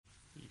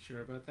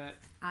Sure about that?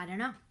 I don't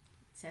know. It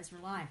says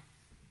we're live.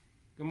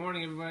 Good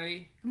morning,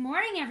 everybody. Good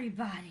morning,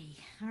 everybody.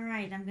 All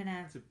right, I'm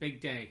gonna... It's a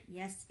big day.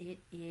 Yes, it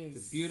is.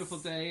 It's a beautiful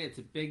day. It's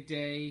a big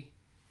day.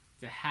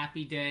 It's a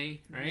happy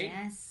day, right?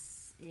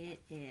 Yes,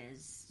 it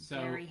is.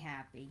 So, very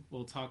happy.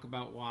 We'll talk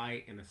about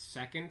why in a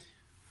second.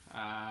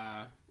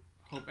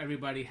 Hope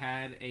everybody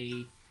had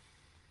a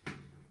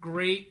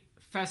great,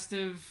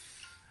 festive,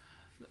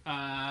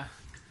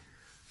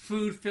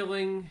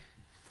 food-filling,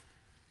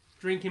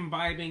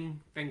 drink-imbibing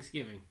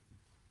Thanksgiving.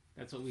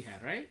 That's what we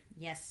had, right?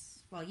 Yes.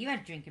 Well, you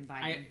had drink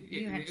imbibing.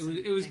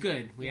 It was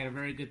good. We had a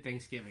very good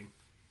Thanksgiving.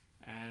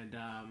 And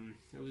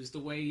it was the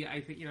way, I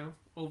think,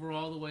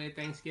 overall the way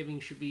Thanksgiving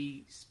should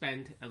be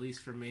spent, at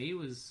least for me,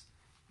 was,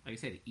 like I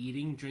said,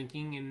 eating,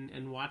 drinking,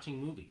 and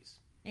watching movies.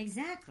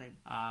 Exactly.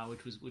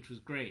 Which was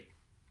great.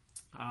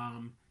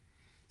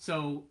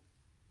 So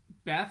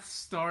Beth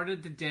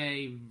started the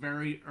day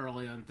very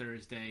early on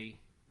Thursday.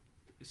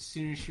 As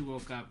soon as she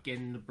woke up,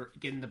 getting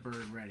the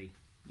bird ready.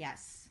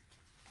 Yes.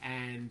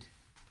 And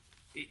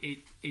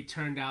it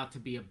turned out to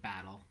be a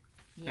battle.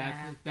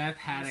 Yeah, Beth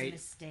had a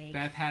mistake.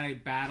 Beth had a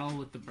battle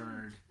with the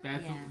bird.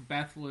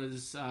 Beth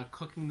was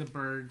cooking the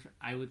bird.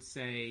 I would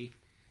say,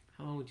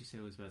 how long would you say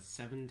it was? About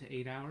 7 to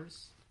 8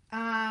 hours.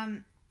 I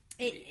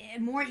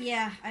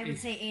would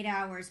say 8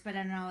 hours, but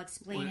I'll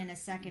explain in a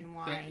second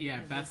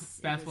why.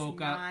 Beth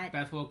woke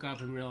up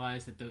and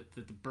realized that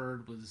the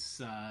bird was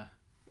a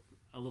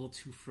little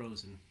too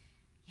frozen.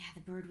 Yeah,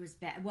 the bird was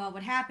bad. Well,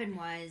 what happened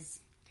was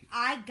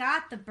I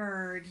got the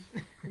bird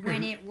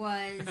when it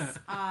was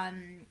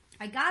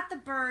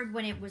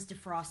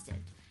defrosted.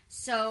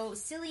 So,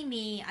 silly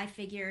me, I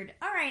figured,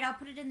 all right, I'll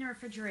put it in the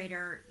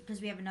refrigerator because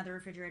we have another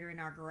refrigerator in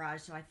our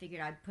garage. So I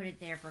figured I'd put it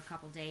there for a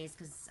couple days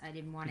because I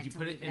didn't want it to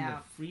leave out. Did you put it in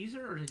the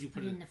freezer or did you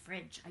put it in the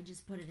fridge? I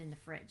just put it in the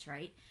fridge,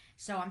 right?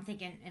 So I'm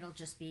thinking it'll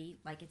just be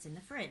like it's in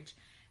the fridge.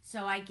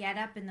 So I get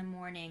up in the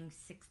morning,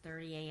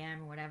 6:30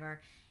 a.m. or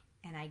whatever,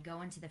 and I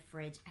go into the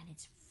fridge and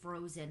it's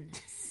frozen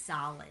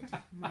solid.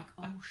 I'm like,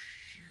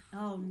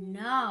 oh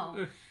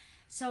no.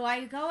 So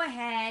I go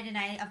ahead and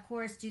I, of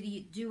course,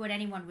 do what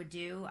anyone would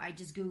do. I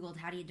just Googled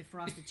how do you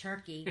defrost a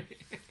turkey.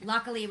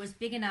 Luckily, it was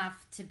big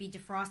enough to be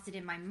defrosted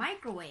in my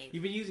microwave.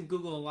 You've been using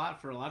Google a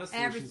lot for a lot of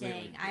solutions.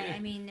 Everything. I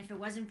mean, if it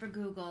wasn't for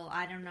Google,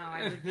 I don't know.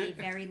 I would be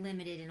very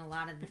limited in a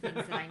lot of the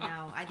things that I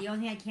know. The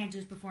only thing I can't do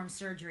is perform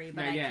surgery,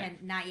 but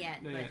not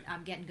yet.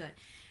 I'm getting good.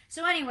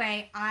 So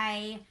anyway,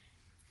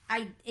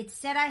 it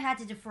said I had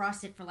to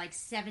defrost it for like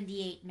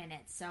 78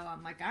 minutes. So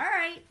I'm like, all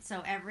right.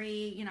 So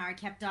I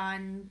kept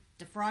on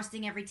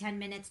defrosting every 10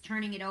 minutes,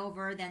 turning it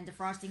over, then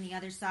defrosting the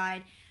other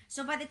side.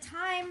 So by the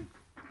time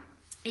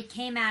it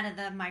came out of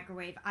the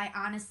microwave, I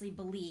honestly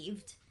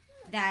believed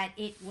that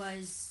it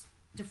was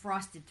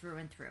defrosted through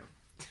and through.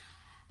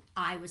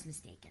 I was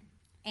mistaken.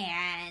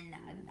 And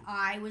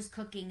I was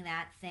cooking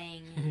that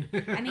thing.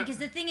 I mean, because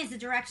the thing is, the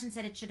directions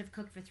said it should have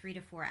cooked for 3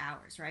 to 4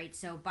 hours, right?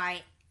 So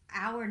by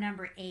hour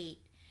number 8,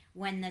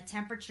 when the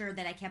temperature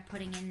that I kept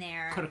putting in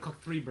there... Could have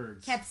cooked 3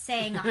 birds. Kept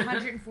saying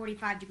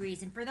 145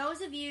 degrees. And for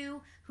those of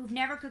you who've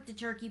never cooked a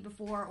turkey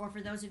before, or for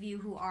those of you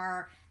who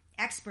are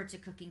experts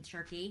at cooking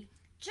turkey,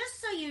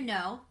 just so you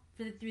know,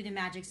 through the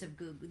magic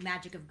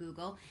of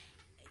Google,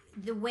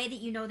 the way that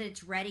you know that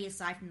it's ready,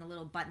 aside from the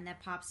little button that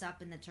pops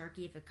up in the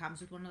turkey, if it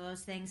comes with one of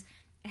those things,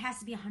 it has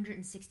to be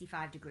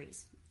 165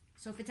 degrees.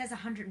 So if it says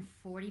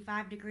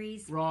 145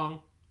 degrees...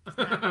 Wrong. It's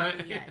not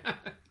ready yet.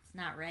 It's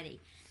not ready.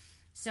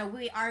 So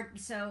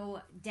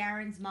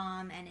Darren's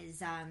mom and his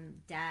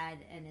dad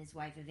and his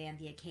wife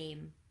Evanthea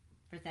came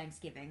for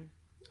Thanksgiving.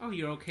 Oh,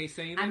 you're okay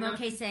saying that? I'm now?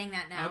 okay saying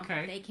that now.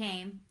 Okay. They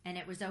came and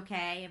it was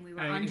okay, and we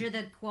were under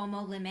the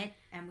Cuomo limit,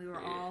 and we were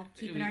all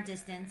keeping our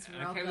distance. We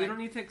were all good. We don't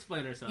need to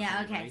explain ourselves.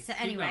 Yeah. Okay. So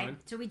anyway,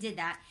 so we did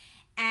that,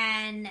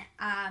 and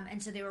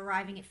so they were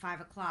arriving at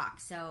 5:00.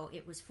 So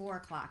it was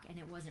 4:00, and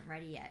it wasn't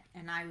ready yet,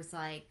 and I was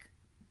like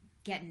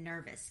getting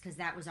nervous because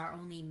that was our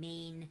only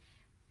main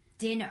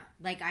dinner.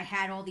 Like, I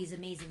had all these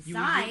amazing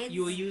sides.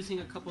 You were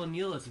using a couple of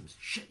neologisms.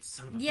 Shit,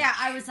 son of a bitch.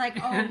 I was like,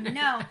 oh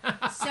no.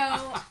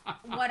 So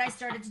what I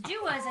started to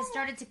do was I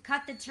started to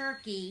cut the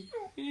turkey,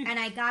 and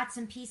I got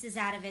some pieces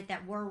out of it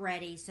that were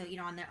ready. So,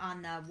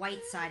 on the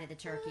white side of the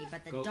turkey,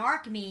 but the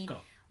dark meat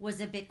was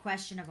a bit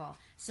questionable.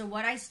 So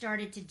what I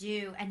started to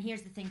do, and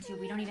here's the thing too,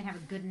 we don't even have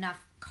a good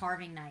enough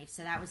carving knife,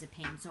 so that was a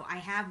pain. So I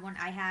have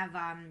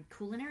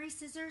culinary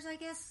scissors, I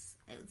guess.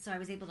 So I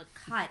was able to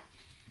cut.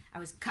 I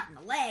was cutting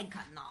the leg,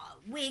 cutting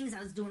the wings. I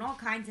was doing all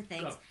kinds of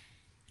things.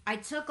 I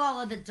took all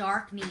of the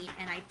dark meat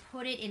and I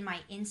put it in my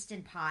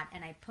Instant Pot,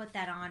 and I put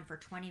that on for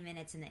 20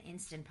 minutes in the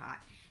Instant Pot.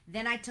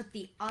 Then I took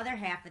the other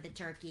half of the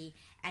turkey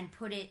and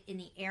put it in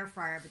the air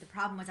fryer. But the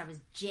problem was I was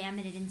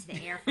jamming it into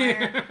the air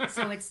fryer,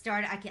 so it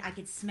started. I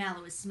could smell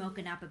it was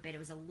smoking up a bit. It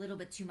was a little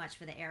bit too much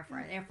for the air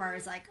fryer. The air fryer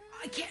was like,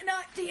 I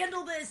cannot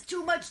handle this.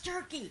 Too much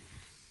turkey.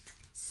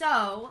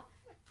 So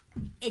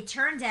it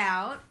turned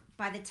out,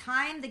 by the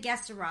time the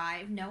guests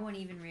arrived, no one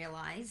even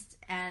realized,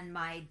 and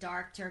my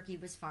dark turkey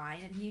was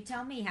fine. And you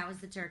tell me, how was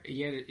the turkey?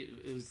 Yeah,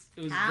 it was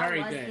how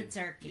very was good. The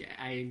turkey? Yeah,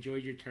 I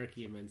enjoyed your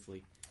turkey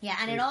immensely. Yeah,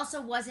 and it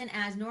also wasn't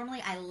as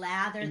normally I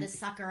lather the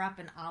sucker up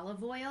in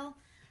olive oil.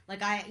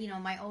 Like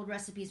my old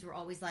recipes were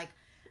always like,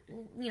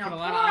 pour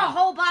a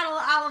whole bottle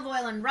of olive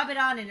oil and rub it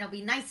on, and it'll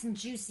be nice and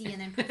juicy.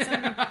 And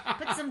then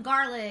put some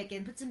garlic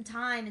and put some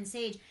thyme and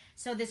sage.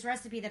 So this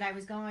recipe that I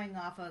was going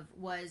off of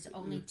was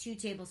only 2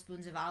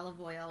 tablespoons of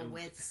olive oil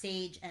with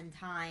sage and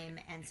thyme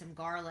and some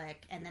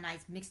garlic, and then I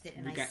mixed it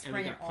and I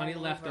spread it all over. Plenty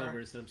of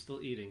leftovers that I'm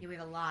still eating. Yeah, we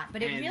have a lot,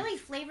 but it really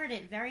flavored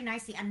it very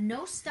nicely, and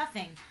no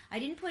stuffing. I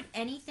didn't put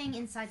anything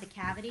inside the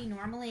cavity.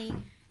 Normally,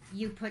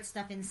 you put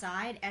stuff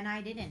inside, and I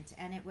didn't,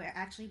 and it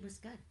actually was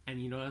good.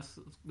 And you know what else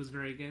was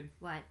very good?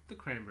 What? The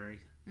cranberry.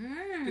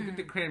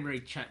 The cranberry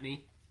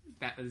chutney.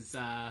 That was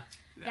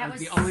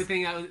the only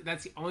thing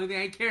that's the only thing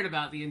I cared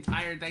about the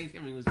entire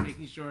Thanksgiving, was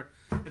making sure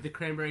that the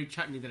cranberry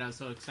chutney that I was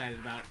so excited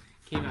about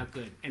came out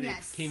good, and it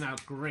came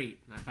out great.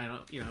 If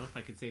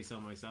I could say so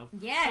myself.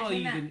 Yeah. Well,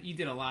 you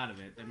did a lot of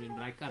it. I mean,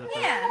 but I cut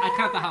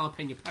the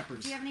jalapeno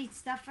peppers. Do you have any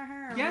stuff for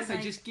her? Yes, I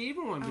just gave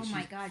her one. Oh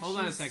my God! Hold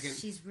on a second.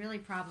 She's really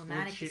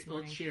problematic this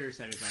morning. Well, cheers,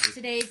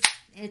 everybody.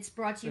 It's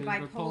brought to you by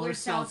Polar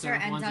Seltzer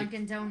and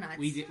Dunkin' Donuts.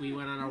 We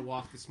went on our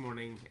walk this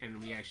morning,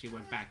 and we actually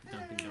went back to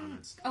Dunkin'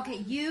 Donuts.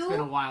 Okay, It's been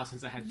a while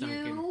since I had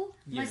Dunkin'.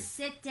 You must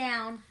sit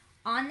down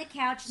on the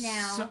couch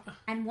now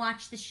and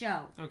watch the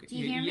show. Okay. Do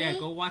you hear me? Yeah,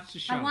 go watch the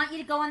show. I want you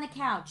to go on the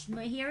couch.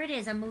 Here it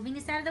is. I'm moving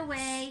this out of the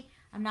way.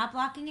 I'm not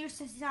blocking your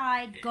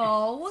side.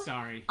 Go.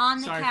 On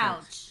the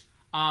couch.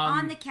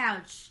 On the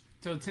couch.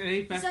 So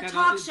today, Beth it's a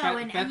talk show,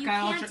 and you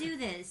can't do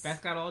this.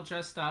 Beth got all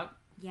dressed up.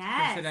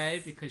 Yes. For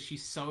today, because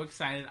she's so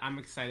excited. I'm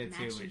excited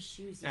too.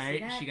 Shoes.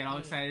 Right? She got all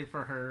excited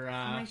for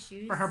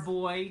her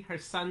boy. Her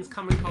son's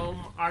coming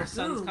home. Our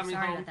son's coming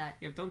home. About that.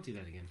 Yeah, don't do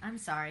that again. I'm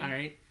sorry. All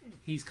right.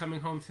 He's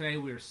coming home today.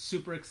 We're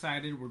super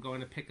excited. We're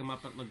going to pick him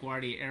up at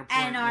LaGuardia Airport.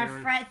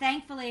 And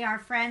thankfully, our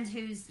friend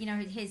who's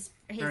his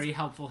very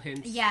helpful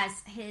hints.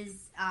 Yes,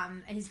 his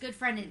good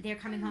friend. They're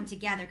coming home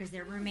together because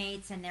they're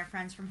roommates and they're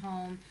friends from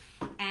home.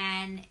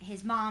 And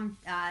his mom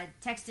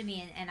texted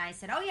me, and I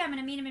said, "Oh yeah, I'm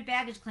going to meet him at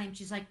baggage claim."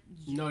 She's like,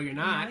 "No, you're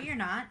not. No, you're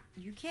not.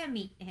 You can't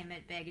meet him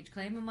at baggage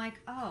claim." I'm like,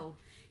 "Oh."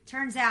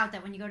 Turns out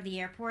that when you go to the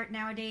airport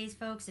nowadays,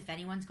 folks, if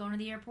anyone's going to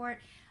the airport,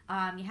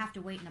 you have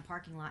to wait in the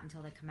parking lot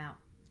until they come out.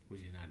 We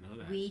did not know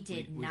that. We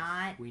did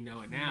not. We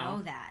know it now.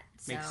 Know that.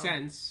 Makes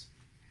sense.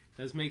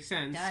 Does make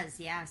sense. Does,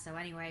 yeah. So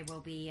anyway,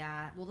 we'll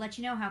let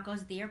you know how it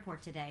goes at the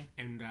airport today.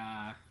 And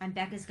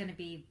Becca's going to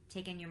be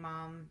taking your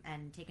mom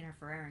and taking her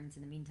for errands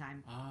in the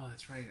meantime. Oh,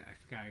 that's right. I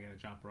forgot. I got to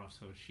drop her off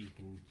so she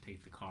can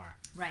take the car.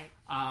 Right.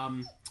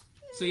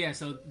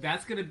 So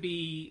that's going to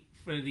be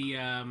for the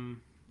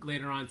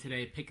later on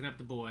today, picking up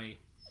the boy.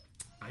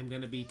 I'm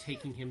going to be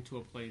taking him to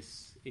a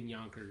place in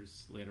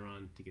Yonkers later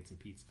on to get some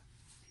pizza.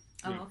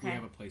 Okay. We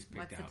have a place picked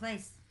out. What's the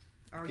place?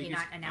 Or are you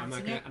not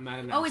announcing it? I'm not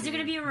announcing it. Oh, is there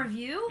going to be a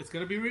review? It's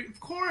going to be... Of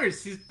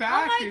course, he's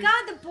back. Oh my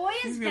God, the boy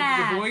is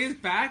back. The boy is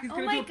back. He's oh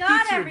going my to do a God,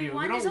 pizza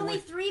everyone. review. There's only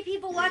 3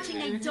 people watching.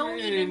 They don't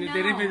even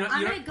know.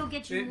 I'm going to go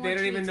get you more They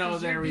don't even know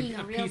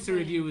a pizza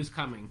review is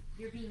coming.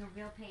 You're being a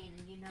real pain,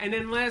 and you know. And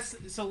then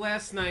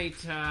last night,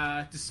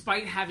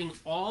 despite having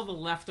all the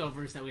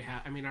leftovers that we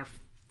have, I mean, our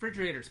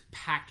refrigerator's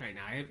packed right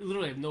now. I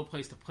literally have no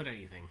place to put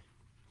anything.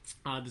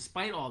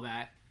 Despite all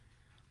that,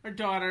 our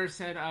daughter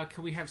said,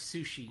 can we have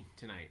sushi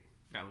tonight?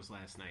 That was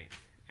last night.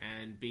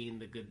 And being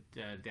the good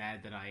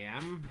dad that I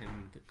am,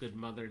 and the good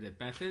mother that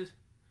Beth is,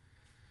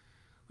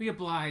 we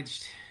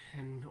obliged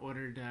and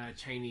ordered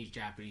Chinese,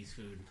 Japanese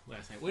food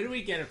last night. Where did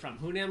we get it from?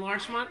 Hunan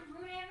Larchmont?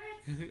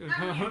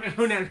 Hunan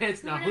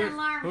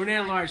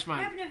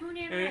Larchmont. What happened to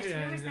Hunan Rich?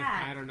 Where was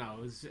that? I don't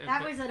know.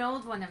 That was an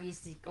old one that we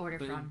used to order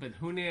from. But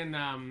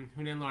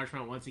Hunan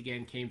Larchmont once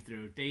again came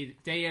through.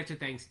 Day after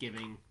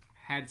Thanksgiving,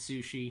 had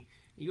sushi.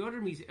 You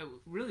ordered me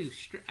really.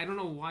 I don't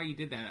know why you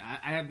did that.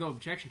 I have no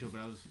objection to it,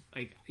 but I was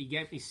like, you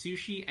get me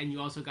sushi, and you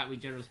also got me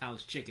General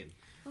Tso's chicken.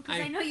 Well,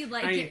 because I know you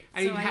like it.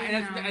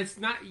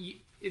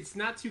 It's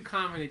not too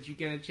common that you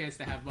get a chance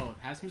to have both.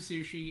 Have some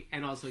sushi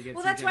and also get.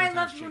 Well, some that's why I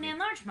love chicken. Hunan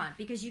Larchmont,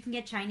 because you can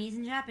get Chinese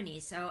and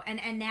Japanese. So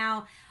and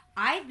now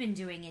I've been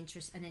doing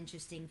an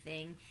interesting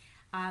thing.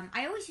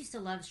 I always used to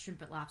love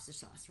shrimp and lobster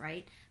sauce,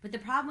 right? But the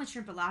problem with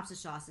shrimp and lobster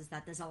sauce is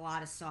that there's a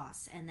lot of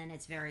sauce, and then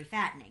it's very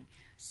fattening.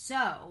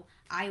 So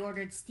I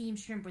ordered steamed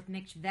shrimp with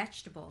mixed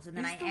vegetables, and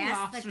then I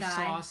asked the guy. Is the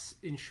lobster sauce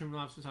in shrimp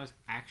and lobster sauce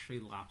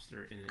actually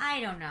lobster in it? I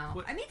don't know.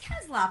 What? I mean, it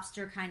has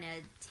lobster kind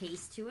of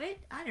taste to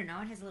it. I don't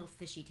know. It has a little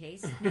fishy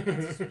taste. Maybe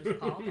that's just what it's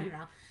called. I don't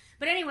know.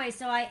 But anyway,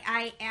 so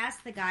I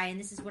asked the guy, and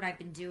this is what I've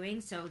been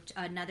doing. So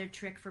another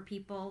trick for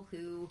people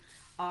who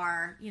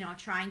are,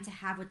 trying to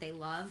have what they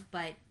love,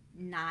 but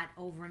not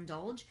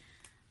overindulge.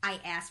 I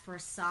asked for a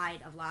side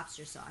of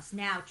lobster sauce.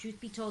 Now,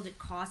 truth be told, it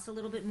costs a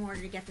little bit more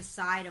to get the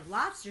side of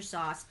lobster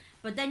sauce,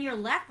 but then you're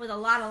left with a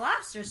lot of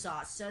lobster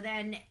sauce. So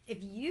then if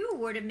you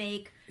were to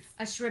make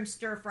a shrimp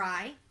stir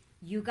fry,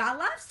 you got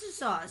lobster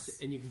sauce.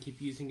 And you can keep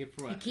using it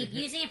for what? You keep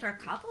using it for a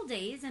couple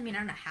days. I mean, I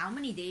don't know how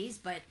many days,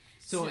 but...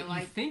 So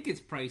you think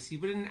it's pricey,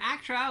 but in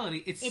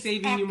actuality, it's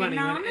saving you money.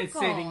 It's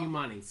saving you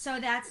money. So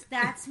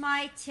that's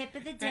my tip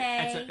of the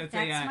day.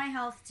 That's my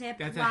health tip.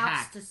 That's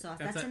lobster a hack. sauce.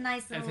 That's a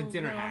nice little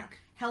dinner hack.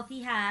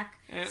 healthy hack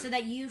so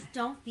that you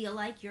don't feel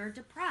like you're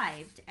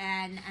deprived.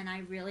 And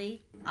I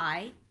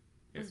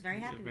was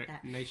very happy with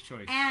that. Nice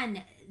choice.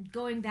 And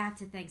going back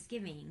to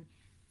Thanksgiving,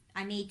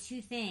 I made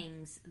 2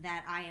 things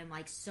that I am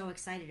like so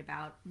excited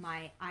about.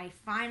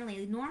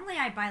 Normally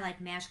I buy like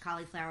mashed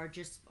cauliflower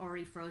just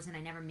already frozen.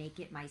 I never make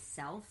it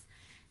myself.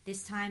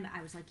 This time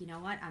I was like, you know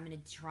what? I'm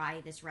going to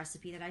try this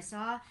recipe that I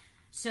saw.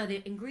 So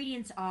the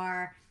ingredients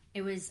are,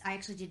 I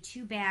actually did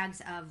 2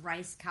 bags of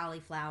rice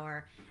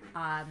cauliflower.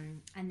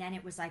 And then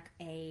it was like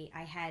I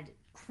had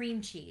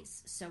cream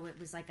cheese. So it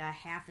was like a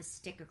half a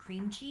stick of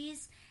cream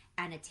cheese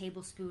and a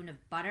tablespoon of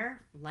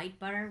butter, light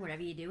butter,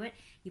 whatever you do it.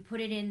 You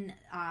put it in,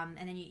 and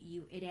then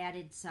it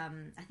added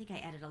some, I think I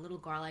added a little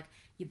garlic.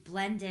 You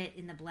blend it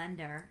in the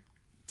blender,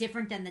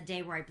 different than the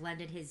day where I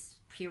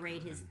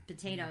pureed his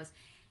potatoes.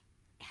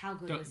 How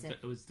good was it?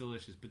 It was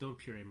delicious, but don't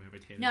puree my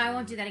potatoes. No, I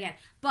won't do that again.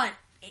 But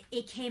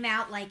it came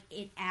out like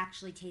it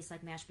actually tastes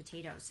like mashed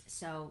potatoes.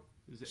 So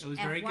it was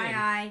very good.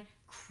 FYI,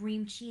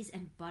 cream cheese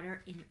and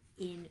butter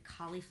in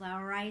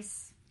cauliflower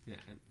rice. Yeah,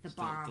 the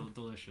bomb.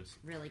 Delicious.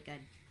 Really good.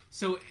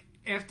 So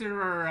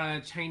after our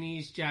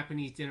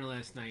Chinese-Japanese dinner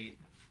last night,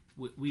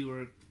 we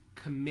were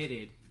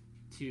committed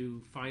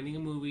to finding a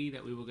movie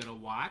that we were going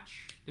to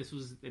watch. This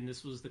was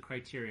the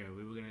criteria.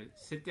 We were going to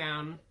sit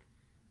down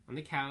on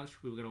the couch.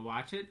 We were going to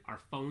watch it. Our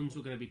phones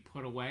were going to be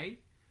put away.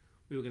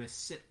 We were going to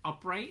sit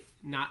upright,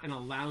 not in a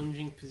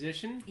lounging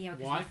position. Yeah,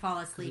 because we fall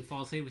asleep. We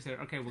fall asleep. We said,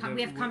 okay,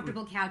 we have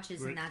comfortable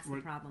couches, and that's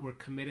the problem. We're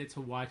committed to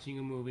watching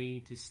a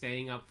movie, to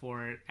staying up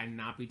for it, and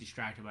not be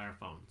distracted by our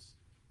phones.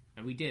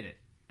 And we did it.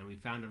 And we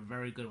found a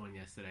very good one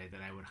yesterday that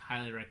I would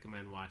highly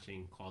recommend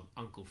watching, called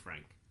Uncle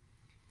Frank.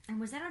 And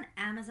was that on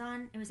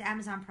Amazon? It was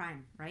Amazon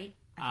Prime, right?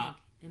 I think.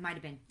 It might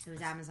have been. It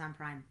was Amazon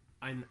Prime.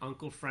 And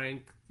Uncle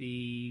Frank,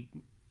 the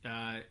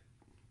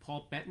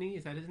Paul Bettany,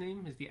 is that his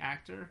name? Is the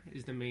actor?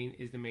 Is the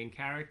main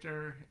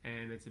character,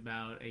 and it's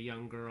about a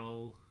young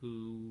girl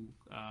who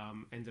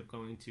ends up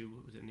going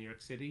to, was it New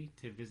York City,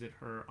 to visit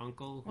her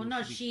uncle. Well,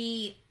 no,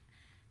 she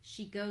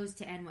goes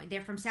to NYU.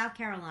 They're from South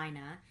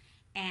Carolina,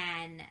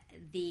 and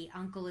the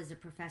uncle is a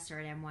professor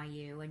at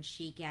NYU, and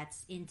she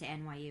gets into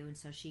NYU, and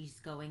so she's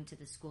going to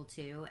the school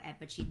too.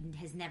 But she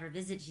has never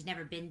visited. She's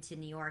never been to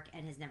New York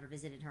and has never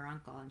visited her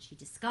uncle. And she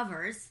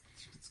discovers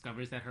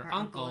that her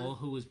uncle,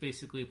 who was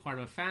basically part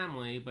of a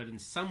family, but in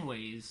some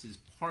ways is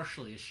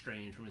partially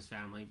estranged from his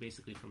family,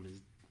 basically from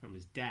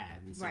his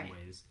dad in some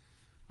ways,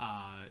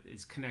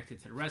 is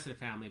connected to the rest of the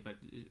family, but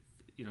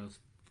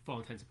for all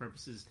intents and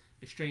purposes,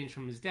 estranged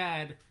from his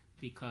dad.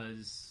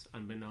 Because,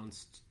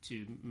 unbeknownst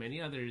to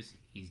many others,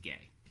 he's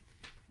gay,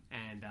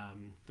 and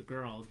the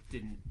girl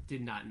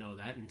did not know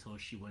that until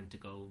she went to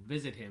go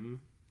visit him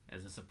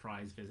as a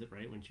surprise visit.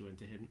 Right when she went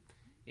to him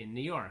in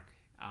New York,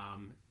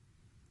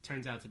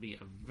 turns out to be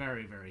a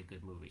very, very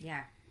good movie.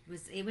 Yeah,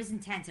 it was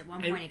intense. At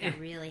one point, it got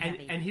really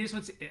heavy. And here's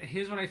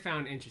what I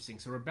found interesting.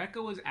 So Rebecca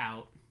was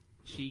out.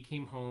 She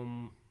came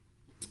home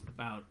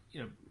about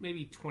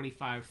maybe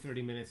 25,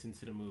 30 minutes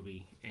into the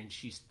movie, and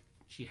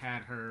she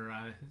had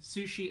her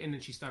sushi, and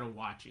then she started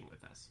watching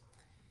with us.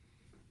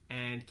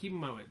 And keep in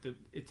mind,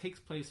 it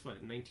takes place,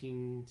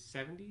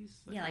 1970s?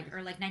 Yeah,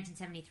 or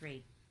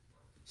 1973.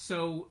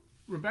 So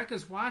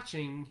Rebecca's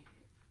watching,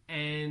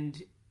 and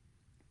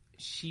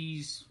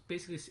she's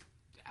basically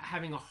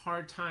having a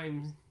hard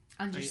time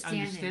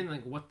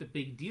understanding what the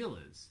big deal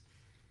is.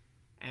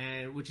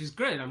 And which is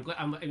good. I'm glad.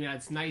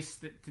 It's nice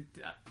that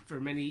for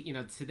many,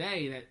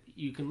 today that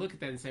you can look at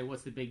that and say,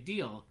 "What's the big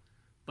deal?"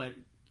 But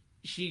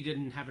she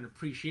didn't have an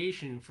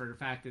appreciation for the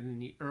fact that in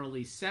the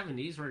early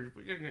 70s, or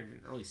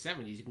early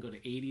 70s, you can go to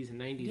 80s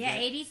and 90s. Yeah,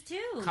 80s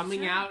too.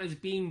 Coming out as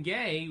being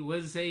gay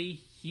was a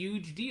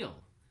huge deal.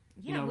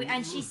 Yeah,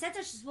 and she said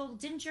that, well,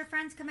 didn't your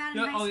friends come out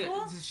in high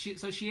school? Yeah.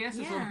 So she asked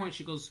us at one point,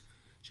 she goes,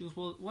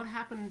 well, what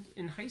happened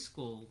in high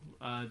school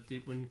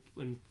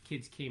when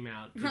kids came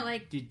out?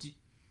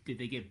 Did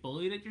they get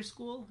bullied at your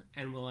school?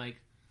 And we're like,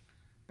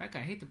 Becca,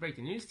 I hate to break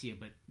the news to you,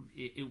 but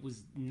it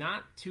was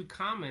not too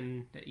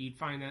common that you'd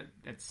find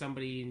that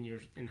somebody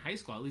in high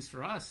school, at least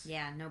for us,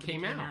 nobody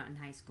came out in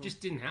high school.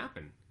 Just didn't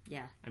happen.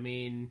 Yeah.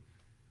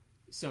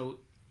 So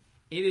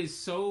it is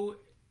so,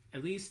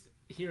 at least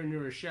here in New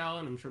Rochelle,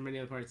 and I'm sure many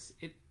other parts,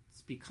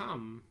 it's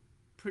become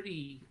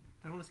pretty,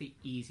 I don't want to say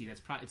easy.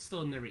 It's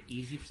still never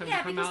easy for someone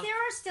to come out. Yeah,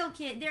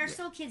 because there are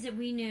still kids that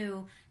we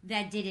knew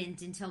that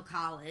didn't until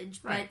college,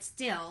 right. But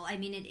still,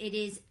 it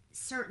is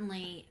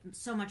certainly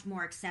so much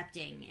more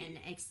accepting, and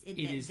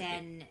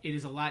it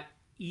is a lot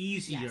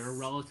easier, yes.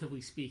 Relatively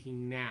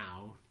speaking,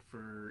 now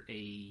for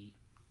a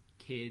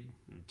kid,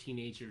 a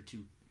teenager,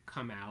 to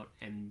come out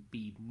and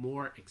be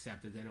more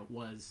accepted than it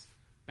was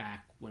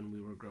back when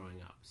we were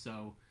growing up.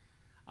 So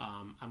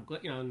I'm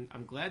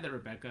glad that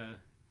Rebecca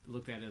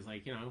looked at it as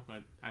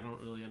but I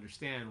don't really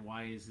understand,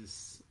 why is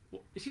this.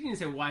 She didn't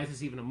say why is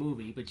this even a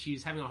movie, but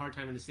she's having a hard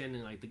time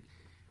understanding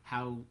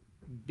how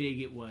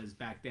big it was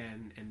back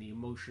then, and the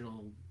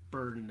emotional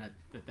burden that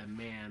the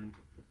man,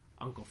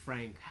 Uncle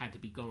Frank, had to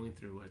be going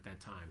through at that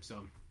time.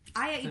 So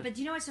But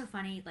you know what's so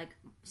funny? Like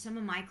some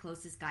of my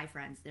closest guy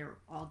friends, they're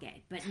all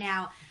gay. But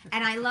now,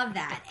 and I love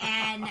that.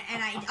 And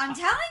I'm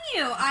telling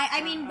you,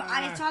 I mean,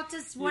 I talk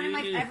to one of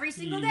my every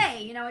single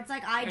day. You know, it's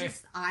like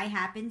I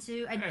happen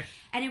to,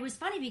 and it was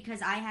funny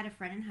because I had a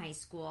friend in high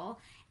school,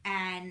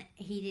 and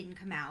he didn't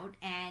come out,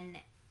 and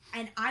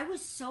I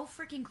was so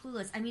freaking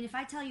clueless. I mean, if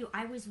I tell you,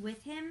 I was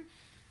with him.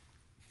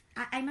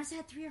 I must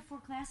have had 3 or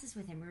 4 classes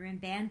with him. We were in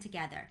band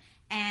together,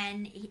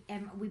 and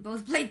we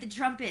both played the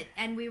trumpet,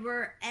 and we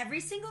were every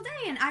single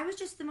day. And I was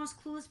just the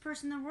most clueless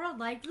person in the world,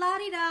 like la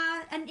di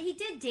da. And he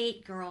did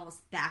date girls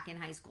back in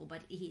high school,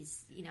 but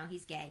he's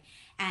gay,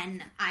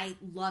 and I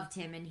loved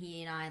him, and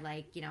he and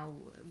I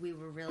we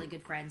were really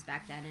good friends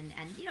back then,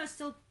 and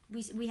still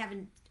we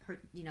haven't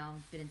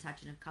been in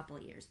touch in a couple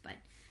of years, but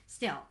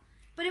still.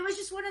 But it was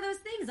just one of those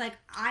things. Like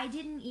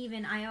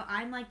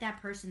I'm like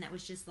that person that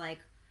was just like.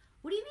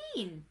 What do you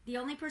mean? The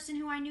only person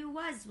who I knew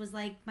was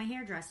like my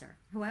hairdresser,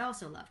 who I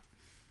also loved.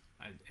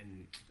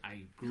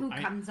 Who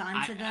comes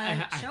on to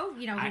the show, who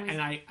is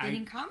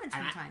getting comments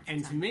from time to time.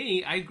 And to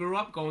me, I grew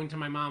up going to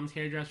my mom's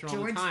hairdresser all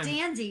the time. George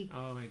Dandy.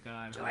 Oh my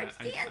God. George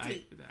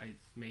Dandy.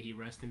 May he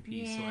rest in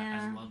peace. Yeah,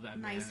 so I love that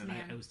nice man.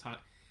 man. I was taught.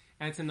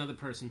 That's another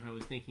person who I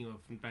was thinking of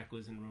when Becca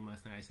was in the room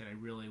last night. I said, I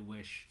really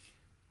wish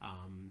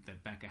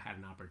that Becca had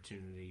an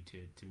opportunity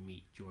to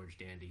meet George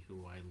Dandy,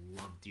 who I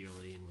loved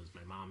dearly and was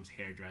my mom's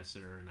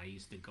hairdresser, and I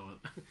used to go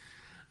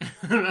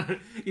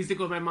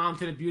with my mom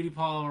to the beauty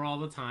parlor all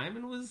the time,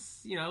 and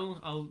was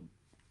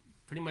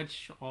pretty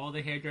much all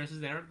the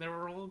hairdressers there, they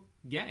were all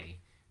gay,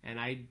 and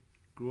I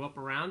grew up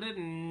around it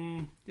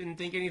and didn't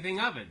think anything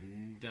of it.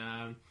 And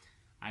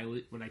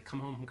when I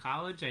come home from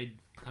college, I'd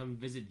come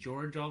visit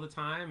George all the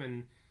time,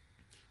 and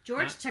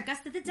George took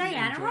us to the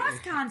Diana Ross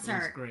concert.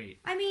 It was great.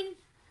 I mean.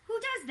 Who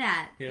does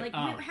that? Yeah.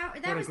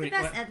 That was the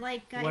best at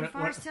in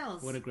Forest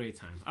Hills. What a great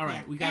time! All right,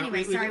 yeah. we got.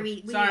 Anyway,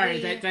 we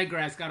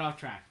digress. Got off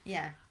track.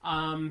 Yeah.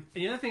 And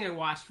the other thing I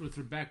watched with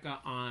Rebecca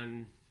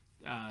on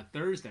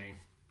Thursday,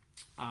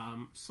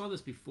 saw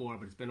this before,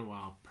 but it's been a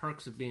while.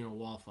 Perks of Being a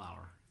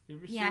Wallflower.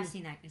 I've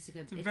seen that. It's a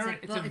good.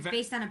 It's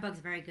based on a book.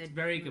 It's very good.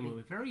 Very good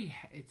movie.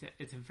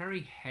 It's a very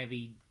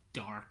heavy,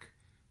 dark.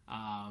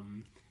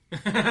 Woman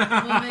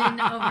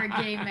over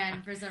gay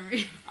men for some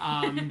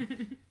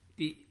reason.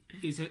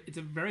 It's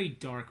a very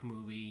dark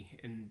movie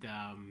and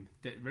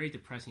very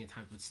depressing at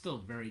times, but still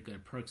very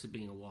good. Perks of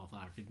Being a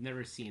Wallflower. If you've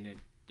never seen it,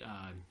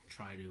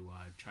 try to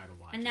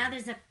watch. And now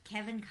there's a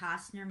Kevin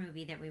Costner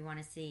movie that we want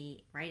to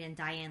see, right? And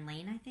Diane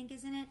Lane, I think,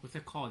 isn't it? What's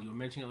it called? You were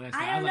mentioning it last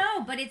night. I don't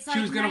know, but it's like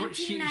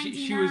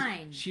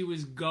 1999. She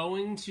was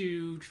going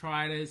to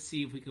try to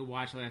see if we could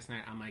watch it last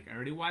night. I'm like, I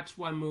already watched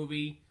one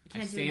movie.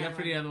 I stayed up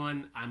for the other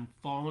one. I'm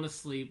falling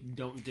asleep.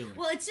 Don't do it.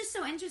 Well, it's just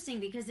so interesting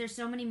because there's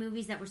so many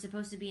movies that were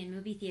supposed to be in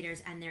movie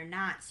theaters and they're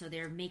not. So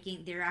they're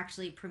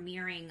actually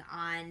premiering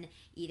on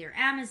either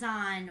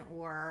Amazon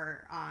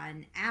or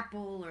on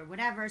Apple or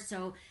whatever.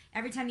 So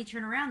every time you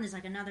turn around, there's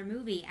like another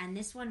movie. And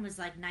this one was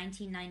like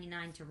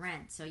 $19.99 to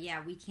rent. So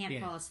yeah, we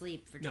can't fall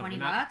asleep for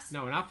 $20.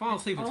 No, we're not falling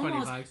asleep for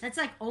 $20. That's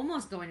like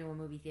almost going to a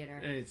movie theater.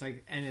 It's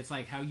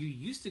like how you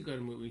used to go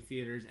to movie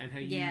theaters and how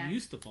you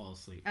used to fall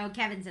asleep. Oh,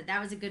 Kevin said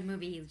that was a good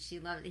movie. It's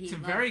a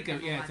very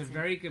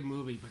good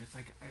movie, but it's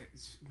like,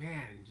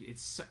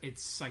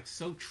 it's like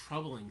so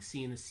troubling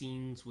seeing the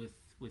scenes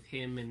with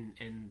him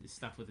and the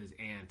stuff with his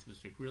aunt. It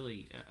was like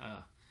really.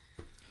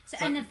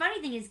 And the funny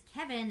thing is,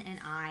 Kevin and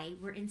I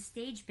were in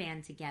stage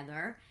band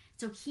together,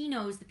 so he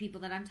knows the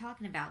people that I'm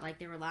talking about. Like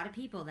there were a lot of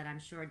people that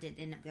I'm sure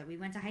that we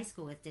went to high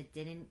school with that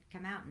didn't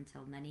come out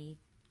until many.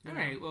 All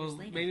right. Well,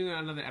 maybe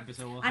on another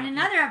episode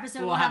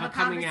we'll have a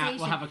coming out.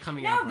 We'll have a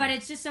coming out. No, but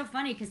it's just so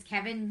funny because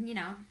Kevin,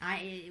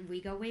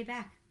 we go way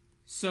back.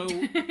 So,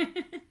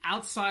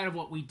 outside of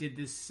what we did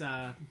this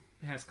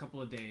past couple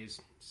of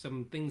days,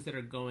 some things that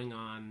are going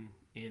on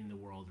in the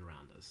world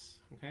around us.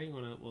 Okay,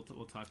 we'll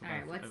talk about.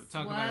 All right,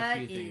 about a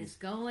few things. What is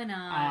going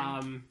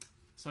on?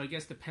 So I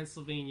guess the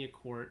Pennsylvania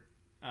court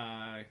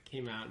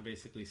came out and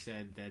basically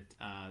said that,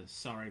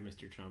 sorry,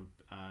 Mr. Trump,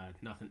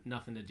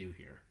 nothing to do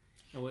here.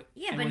 But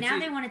now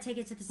they want to take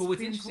it to the Supreme Court. But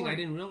what's interesting, I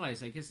didn't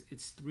realize, I guess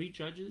it's 3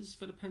 judges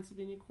for the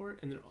Pennsylvania court,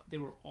 and they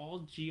were all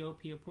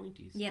GOP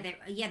appointees. Yeah,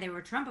 they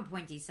were Trump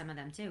appointees, some of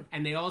them, too.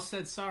 And they all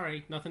said,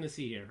 sorry, nothing to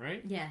see here,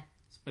 right? Yeah.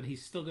 But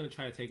he's still going to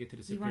try to take it to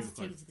the Supreme Court. He wants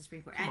to take it to the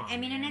Supreme Court.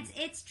 And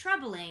it's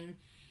troubling.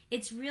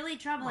 It's really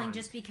troubling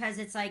just because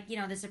it's like,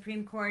 the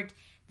Supreme Court,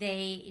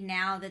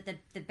 now that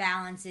the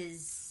balance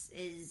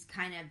is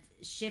kind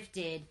of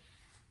shifted,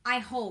 I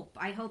hope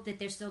that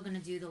they're still going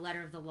to do the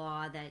letter of the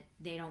law, that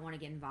they don't want to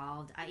get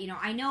involved.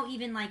 I know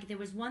even like there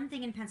was one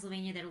thing in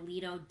Pennsylvania that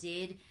Alito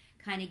did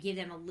kind of give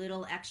them a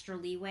little extra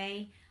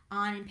leeway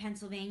on in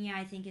Pennsylvania.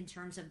 I think in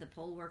terms of the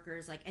poll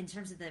workers, like in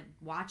terms of the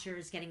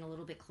watchers getting a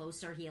little bit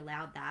closer, he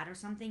allowed that or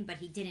something, but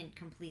he didn't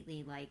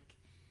completely like.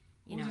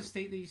 What was the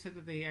state that you said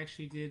that they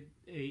actually did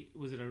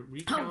was it a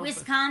recount? Oh,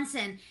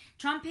 Wisconsin.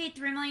 Trump paid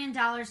 $3 million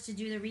to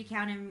do the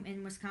recount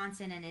in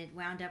Wisconsin, and it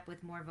wound up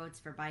with more votes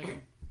for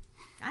Biden.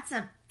 That's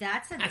a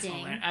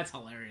ding. That's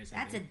hilarious.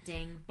 That's a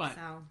ding. But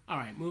so. all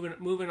right,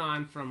 moving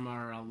on from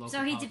our local.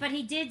 So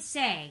he did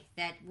say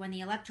that when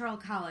the Electoral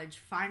College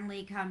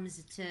finally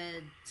comes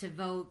to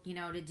vote,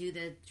 to do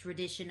the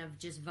tradition of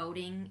just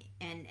voting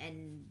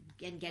and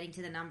getting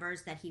to the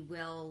numbers, that he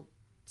will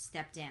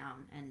step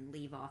down and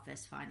leave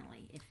office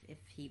finally if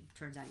he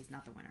turns out he's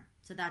not the winner.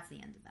 So that's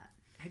the end of that.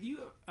 Have you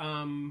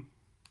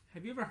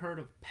ever heard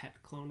of pet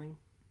cloning?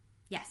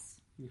 Yes.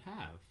 You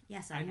have?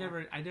 Yes, I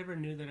never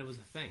knew that it was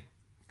a thing.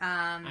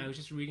 I was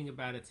just reading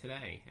about it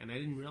today, and I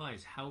didn't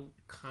realize how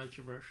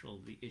controversial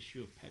the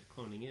issue of pet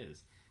cloning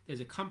is. There's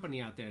a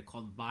company out there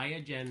called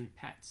Biogen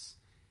Pets,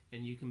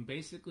 and you can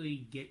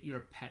basically get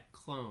your pet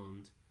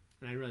cloned.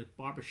 And I realized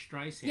Barbara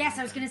Streisand. Yes,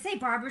 I was going to say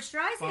Barbara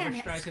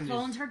Streisand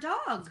cloned her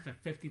dog for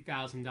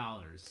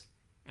 $50,000.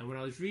 And when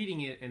I was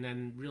reading it and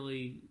then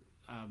really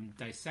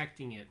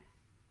dissecting it,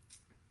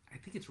 I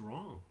think it's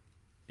wrong.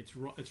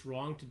 It's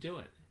wrong to do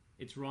it.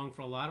 It's wrong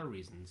for a lot of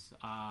reasons.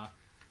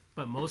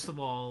 But most of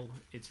all,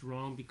 it's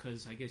wrong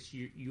because I guess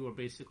you are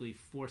basically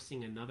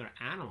forcing another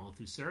animal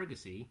through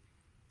surrogacy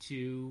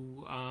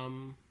to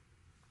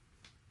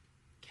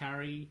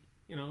carry,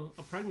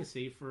 a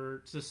pregnancy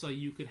just so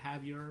you could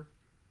have your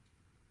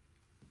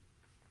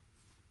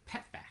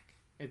pet back.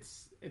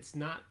 It's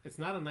not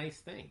a nice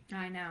thing.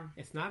 I know.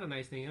 It's not a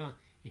nice thing.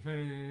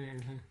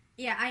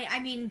 Yeah, I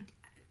mean,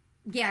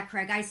 yeah,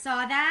 Craig, I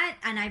saw that,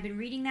 and I've been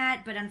reading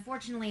that, but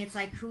unfortunately, it's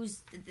like,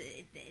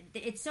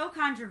 it's so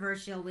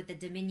controversial with the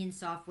Dominion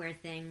software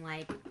thing,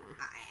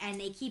 and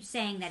they keep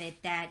saying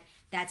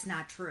that's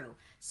not true.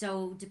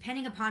 So,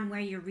 depending upon where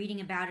you're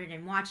reading about it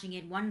and watching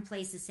it, one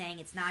place is saying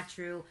it's not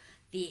true,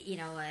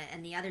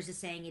 and the others are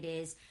saying it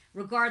is.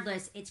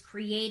 Regardless, it's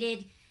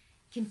created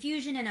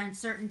confusion and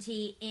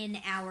uncertainty in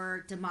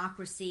our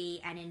democracy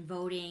and in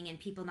voting, and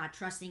people not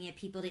trusting it.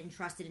 People didn't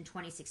trust it in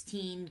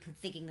 2016,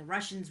 thinking the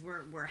Russians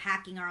were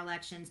hacking our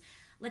elections.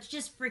 Let's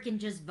just freaking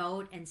just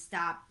vote and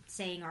stop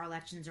saying our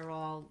elections are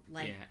all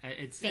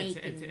fake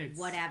and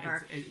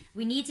whatever.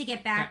 We need to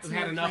get back to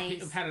a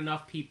place. We've had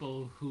enough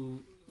people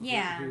who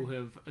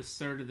have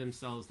asserted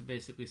themselves to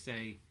basically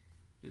say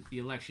the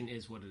election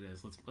is what it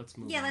is. Let's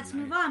move on. Yeah, let's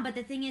move on. But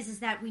the thing is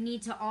that we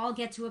need to all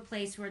get to a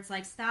place where it's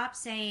like, stop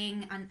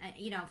saying,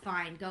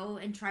 fine, go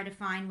and try to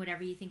find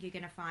whatever you think you're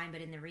going to find.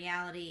 But in the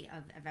reality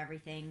of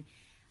everything,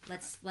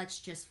 let's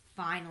just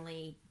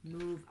finally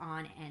move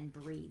on and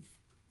breathe.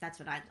 That's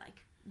what I'd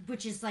like.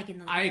 Which is like in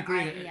the... I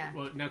agree. Yeah.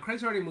 Well, now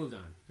Craig's already moved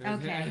on.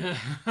 Okay.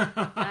 All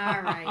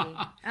righty.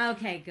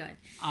 Okay, good.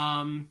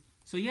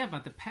 So yeah,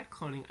 about the pet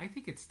cloning, I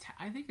think it's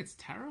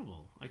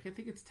terrible. I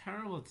think it's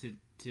terrible to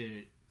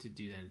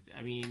do that.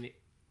 I mean,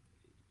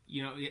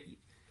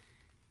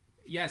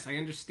 yes, I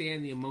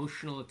understand the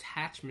emotional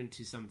attachment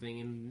to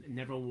something and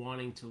never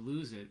wanting to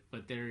lose it,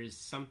 but there is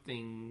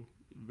something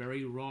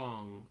very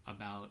wrong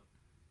about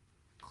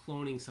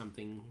cloning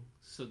something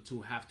so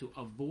to have to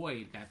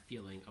avoid that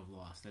feeling of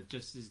loss. That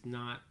just is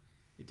not.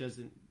 It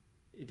doesn't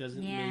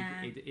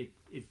make it.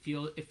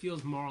 It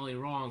feels morally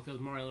wrong. It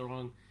feels morally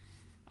wrong.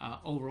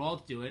 Overall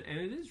to do it, and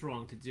it is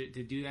wrong to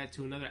do that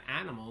to another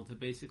animal, to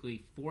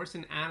basically force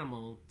an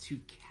animal to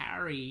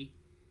carry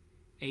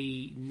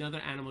another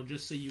animal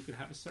just so you could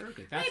have a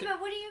surrogate. But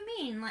what do you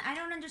mean? I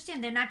don't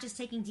understand. They're not just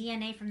taking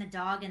DNA from the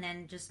dog and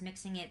then just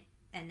mixing it,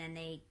 and then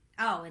it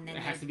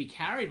has to be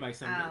carried by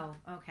somebody.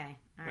 Oh, okay,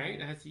 all right.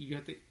 It has to. You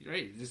have to.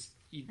 Right.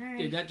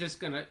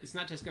 It's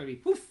not just gonna be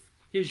poof.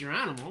 Here's your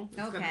animal.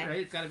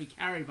 It's got to be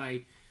carried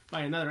by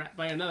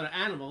another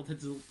animal to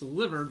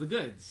deliver the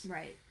goods.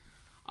 Right.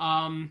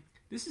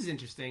 This is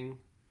interesting.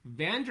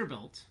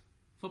 Vanderbilt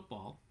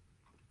football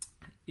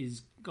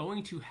is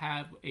going to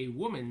have a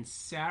woman,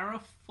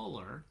 Sarah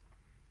Fuller,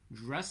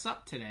 dress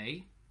up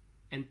today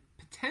and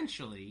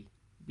potentially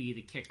be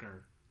the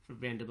kicker for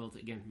Vanderbilt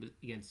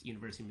against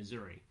University of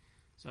Missouri.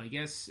 So I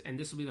guess, and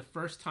this will be the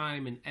first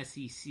time in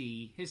SEC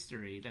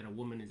history that a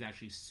woman is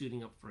actually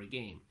suiting up for a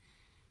game.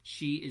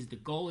 She is the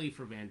goalie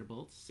for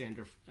Vanderbilt,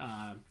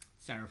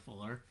 Sarah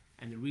Fuller.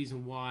 And the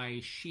reason why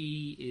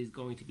she is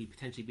going to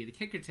potentially be the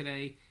kicker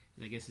today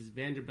is, I guess,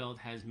 Vanderbilt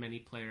has many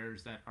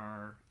players that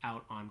are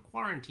out on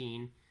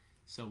quarantine.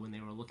 So when they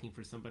were looking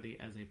for somebody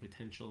as a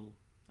potential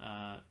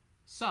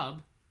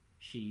sub,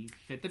 she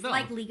fit the bill.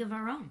 Like League of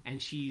Our Own. And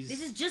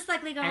this is just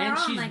like League of Our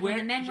Own, like when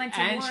the men went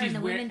to war and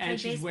the women played baseball. And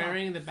she's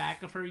wearing the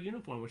back of her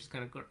uniform, which is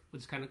kind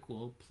of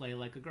cool. Play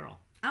like a girl.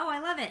 Oh, I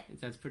love it.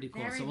 That's pretty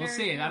cool. So we'll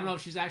see. Cool. I don't know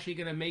if she's actually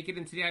going to make it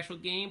into the actual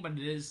game, but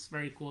it is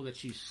very cool that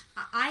she's.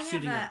 I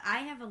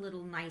have a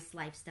little nice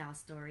lifestyle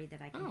story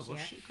that I can share,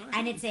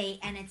 and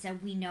it's a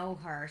we know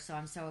her, so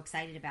I'm so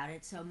excited about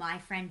it. So my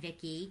friend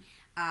Vicky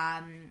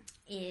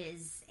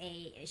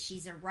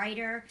she's a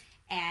writer,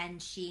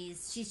 and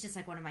she's just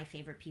like one of my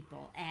favorite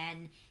people,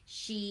 and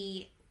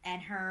she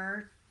and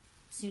her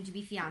soon to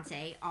be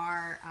fiance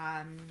are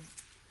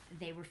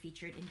they were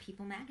featured in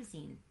People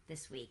magazine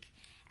this week.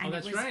 And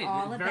that's it was right.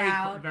 all Very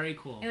about cool. Very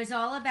cool. It was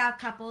all about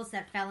couples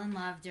that fell in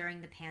love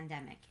during the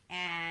pandemic.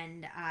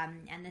 And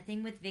the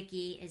thing with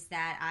Vicky is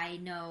that I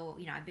know,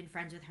 I've been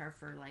friends with her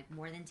for like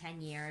more than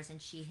 10 years,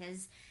 and she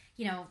has,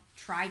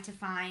 tried to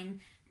find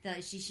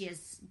she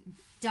has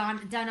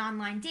done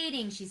online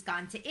dating. She's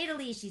gone to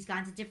Italy. She's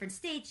gone to different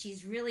states.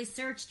 She's really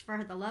searched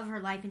for the love of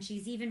her life, and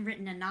she's even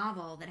written a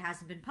novel that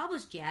hasn't been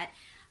published yet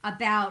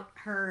about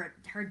her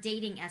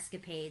dating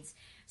escapades.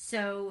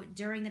 So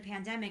during the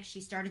pandemic, she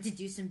started to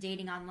do some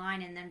dating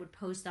online and then would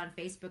post on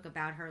Facebook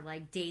about her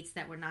like dates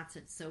that were not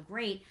so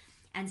great.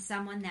 And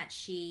someone that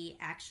she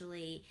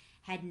actually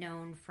had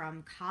known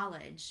from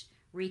college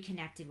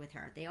reconnected with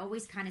her. They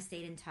always kind of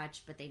stayed in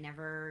touch, but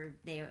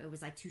it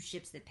was like two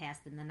ships that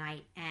passed in the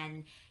night.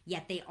 And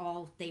yet they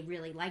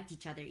really liked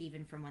each other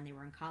even from when they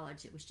were in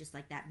college. It was just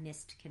like that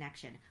missed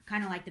connection.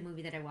 Kind of like the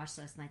movie that I watched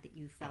last night that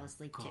you fell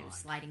asleep to,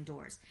 Sliding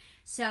Doors.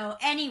 So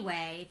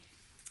anyway,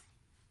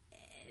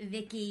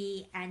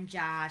 Vicky and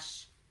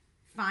Josh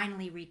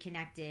finally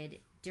reconnected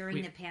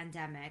during the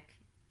pandemic,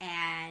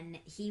 and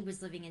he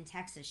was living in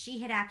Texas. She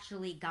had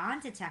actually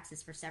gone to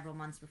Texas for several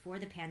months before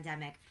the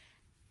pandemic,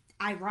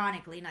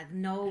 ironically, like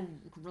no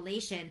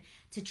relation,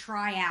 to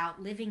try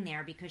out living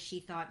there because she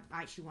thought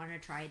she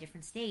wanted to try a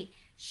different state.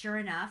 Sure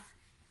enough,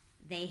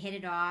 they hit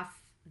it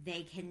off.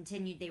 They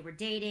continued. They were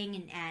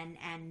dating,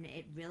 and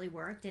it really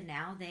worked, and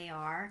now they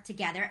are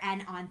together.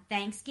 And on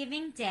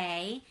Thanksgiving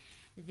Day,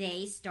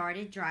 they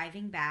started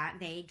driving back.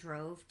 They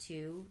drove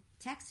to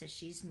Texas.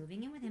 She's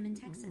moving in with him in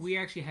Texas. We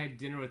actually had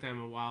dinner with them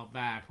a while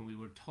back, and we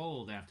were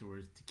told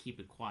afterwards to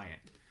keep it quiet.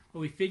 But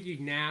we figured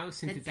now,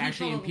 since it's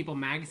actually in People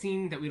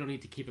magazine, that we don't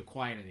need to keep it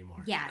quiet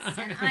anymore. Yes,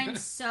 and I'm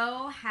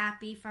so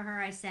happy for her.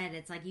 I said,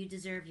 it's like, you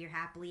deserve your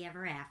happily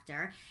ever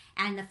after.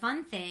 And the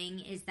fun thing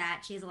is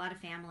that she has a lot of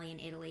family in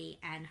Italy,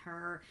 and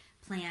her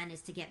plan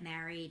is to get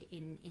married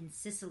in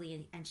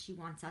Sicily, and she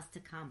wants us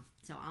to come.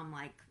 So I'm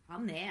like,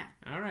 I'm there.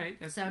 All right.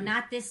 So good.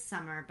 Not this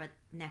summer, but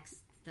next.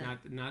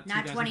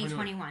 Not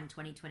 2021,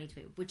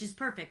 2022, which is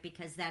perfect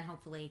because then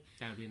hopefully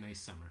that'll be a nice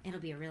summer.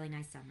 It'll be a really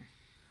nice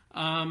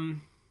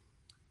summer.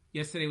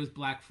 Yesterday was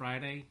Black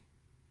Friday.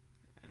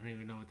 I don't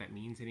even know what that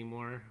means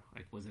anymore.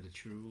 Like, was it a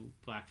true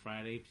Black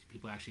Friday?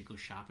 People actually go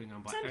shopping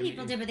on Black Friday? Some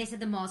people did, but they said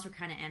the malls were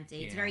kind of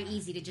empty. It's very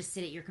easy to just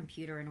sit at your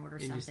computer and order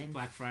something. Just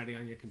Black Friday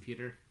on your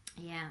computer?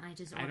 Yeah, I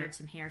just ordered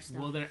some hair stuff.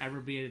 Will there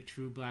ever be a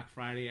true Black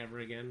Friday ever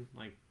again?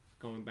 Like,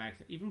 going back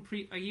to,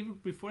 even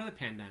before the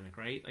pandemic,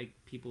 right? Like,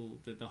 people,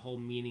 the whole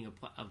meaning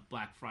of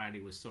Black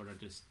Friday was sort of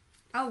just...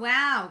 Oh,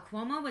 wow.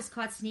 Cuomo was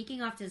caught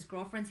sneaking off to his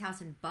girlfriend's house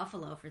in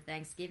Buffalo for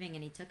Thanksgiving,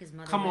 and he took his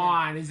mother Come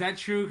on. Is that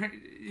true?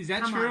 Is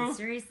that true? Come on,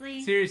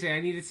 seriously? Seriously,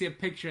 I need to see a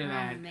picture of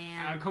that. Oh,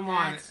 man. Come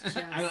on.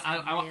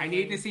 I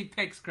need to see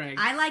pics, Craig.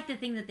 I like the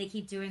thing that they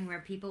keep doing where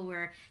people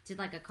did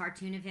like a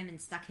cartoon of him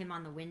and stuck him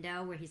on the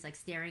window where he's like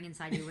staring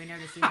inside your window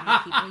to see how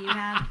many people you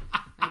have.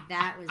 Like,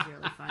 that was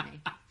really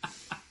funny.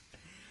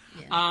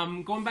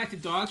 Yeah. Going back to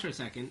dogs for a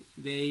second,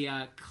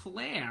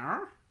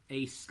 Claire,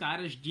 a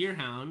Scottish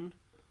deerhound,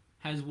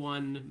 has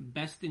won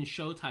Best in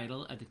Show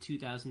title at the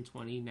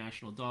 2020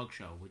 National Dog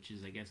Show, which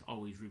is, I guess,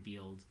 always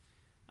revealed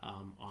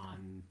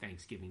on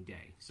Thanksgiving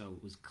Day. So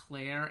it was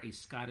Claire, a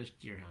Scottish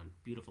deerhound.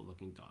 Beautiful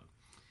looking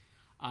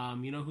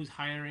dog. You know who's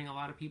hiring a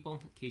lot of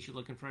people, in case you're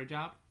looking for a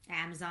job?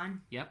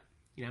 Amazon. Yep.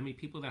 You know how many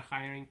people they're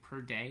hiring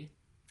per day,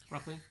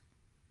 roughly?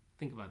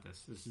 Think about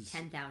this. This is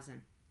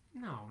 10,000.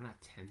 No, not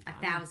 10,000.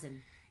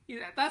 1,000. Yeah,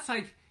 that's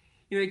like,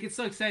 you get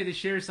so excited to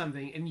share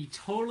something, and you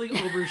totally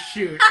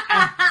overshoot.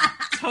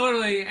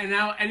 And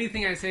now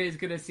anything I say is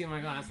going to seem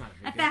like, oh, that's not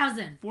a big deal.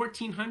 1,000.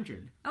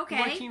 1,400. Okay.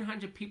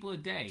 1,400 people a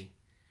day.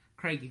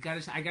 Craig,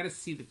 I got to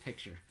see the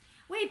picture.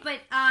 Wait, but,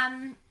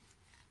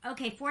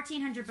 okay,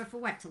 1,400, but for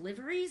what?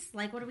 Deliveries?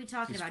 Like, what are we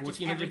talking about?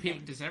 Just everything?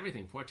 People, just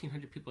everything.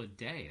 1,400 people a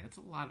day. That's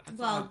a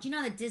lot. Do you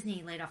know that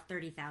Disney laid off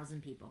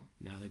 30,000 people?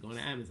 Now they're going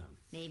to Amazon.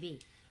 Maybe.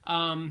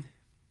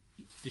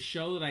 The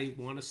show that I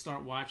want to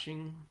start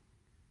watching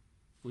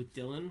with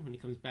Dylan when he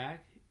comes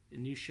back, a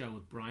new show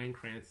with Bryan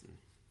Cranston.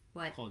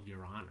 What? Called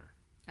Your Honor.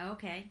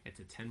 Okay. It's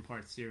a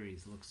 10-part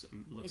series. Looks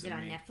Is it amazing.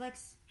 on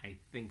Netflix? I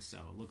think so.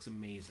 It looks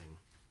amazing.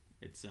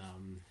 It's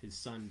his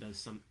son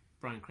does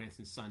Bryan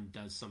Cranston's son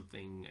does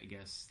something, I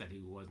guess, that he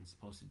wasn't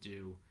supposed to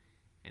do,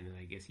 and then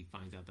I guess he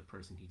finds out the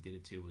person he did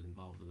it to was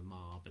involved with the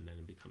mob, and then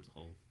it becomes a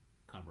whole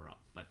cover-up.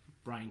 But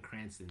Bryan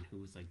Cranston, who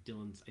was like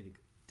Dylan's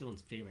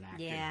favorite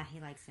actor. Yeah, he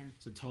likes him.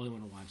 So totally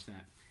want to watch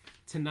that.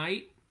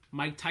 Tonight,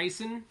 Mike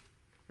Tyson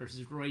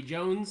versus Roy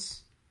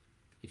Jones.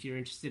 If you're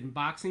interested in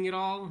boxing at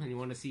all and you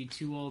want to see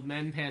two old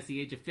men past the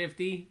age of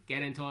 50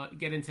 get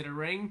into the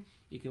ring,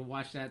 you can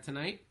watch that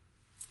tonight.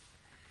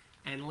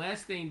 And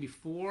last thing,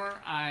 before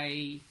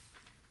I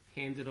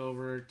hand it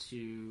over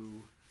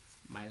to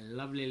my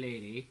lovely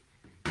lady,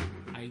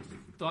 I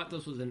thought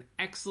this was an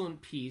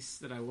excellent piece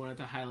that I wanted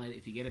to highlight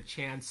if you get a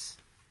chance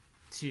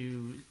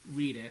to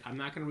read it. I'm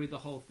not going to read the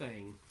whole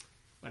thing,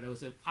 but it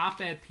was an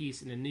op-ed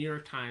piece in the New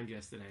York Times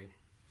yesterday,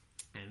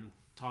 and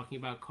talking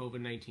about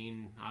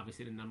COVID-19.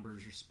 Obviously, the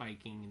numbers are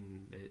spiking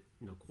and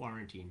the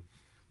quarantine.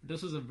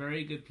 This was a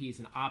very good piece,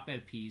 an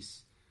op-ed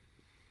piece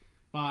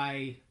by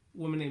a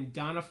woman named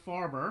Donna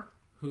Farber,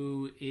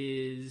 who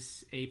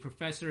is a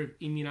professor of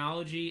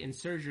immunology and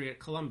surgery at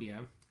Columbia.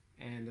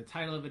 And the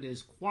title of it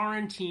is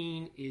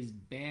Quarantine is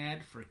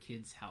Bad for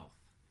Kids' Health.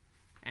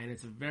 And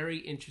it's a very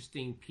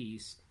interesting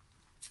piece.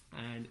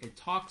 And it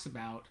talks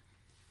about,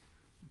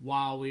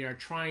 while we are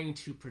trying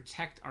to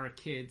protect our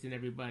kids and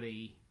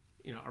everybody,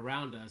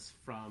 around us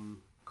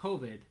from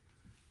COVID,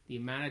 the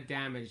amount of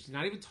damage,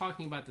 not even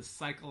talking about the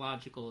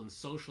psychological and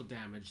social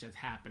damage that's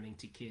happening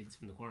to kids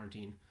from the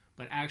quarantine,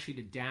 but actually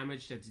the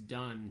damage that's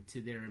done to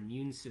their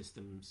immune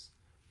systems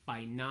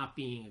by not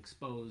being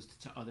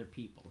exposed to other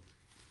people.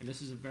 And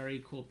this is a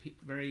very cool,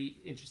 very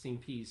interesting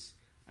piece.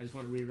 I just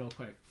want to read it real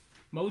quick.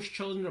 Most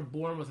children are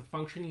born with a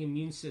functioning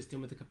immune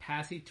system with the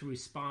capacity to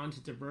respond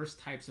to diverse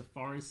types of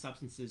foreign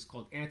substances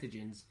called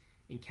antigens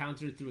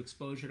encountered through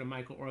exposure to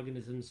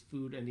microorganisms,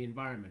 food, and the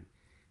environment.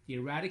 The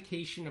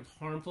eradication of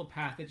harmful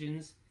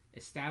pathogens,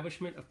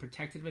 establishment of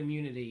protective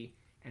immunity,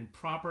 and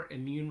proper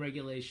immune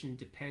regulation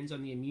depends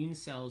on the immune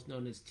cells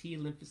known as T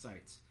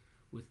lymphocytes.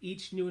 With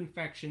each new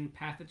infection,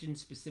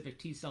 pathogen-specific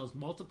T cells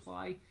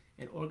multiply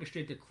and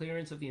orchestrate the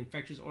clearance of the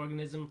infectious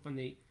organism from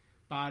the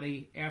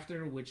body,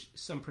 after which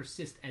some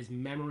persist as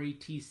memory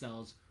T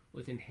cells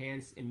with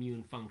enhanced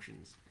immune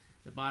functions.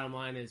 The bottom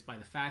line is, by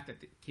the fact that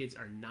the kids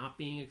are not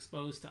being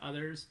exposed to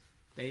others,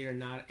 they are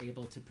not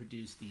able to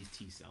produce these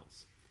T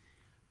cells.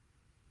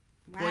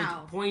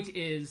 Wow. Point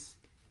is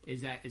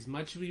that as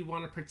much as we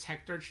want to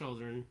protect our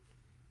children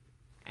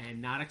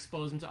and not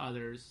expose them to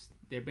others,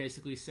 they're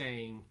basically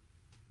saying,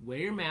 wear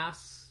your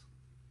masks,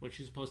 which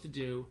you're supposed to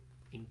do,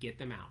 and get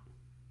them out.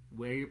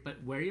 Wear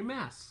your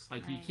masks.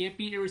 Like, right. You can't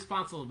be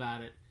irresponsible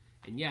about it.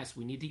 And yes,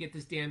 we need to get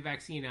this damn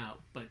vaccine out,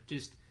 but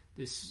just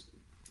this...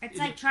 It's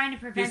like trying to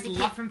prevent the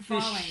kid from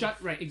falling.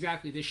 Right,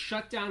 exactly. This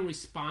shutdown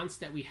response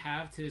that we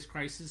have to this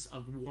crisis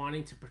of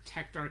wanting to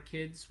protect our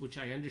kids, which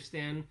I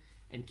understand,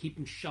 and keep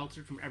them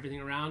sheltered from everything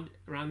around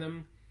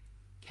them,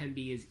 can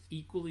be as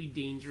equally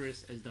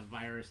dangerous as the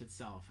virus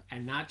itself.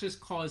 And not just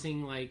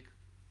causing,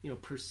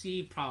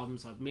 perceived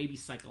problems of maybe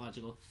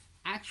psychological,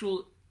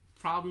 actual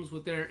problems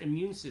with their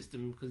immune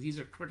system, because these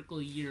are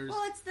critical years.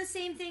 Well, it's the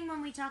same thing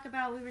when we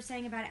were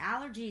saying about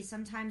allergies.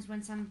 Sometimes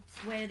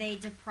where they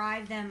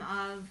deprive them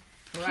of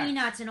Correct.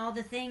 Peanuts and all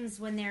the things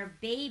when they're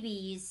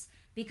babies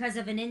because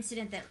of an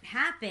incident that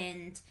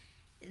happened,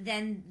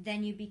 then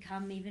you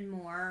become even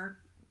more...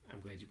 I'm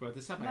glad you brought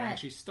this up. I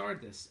actually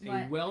started this.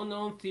 A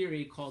well-known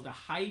theory called the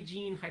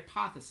hygiene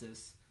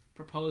hypothesis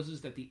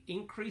proposes that the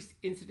increased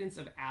incidence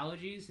of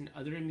allergies and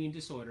other immune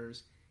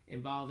disorders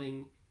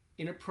involving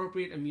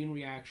inappropriate immune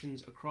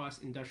reactions across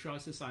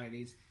industrialized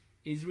societies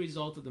is a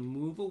result of the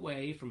move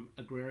away from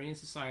agrarian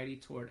society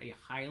toward a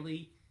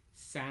highly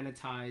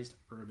sanitized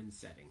urban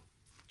setting.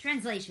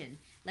 Translation: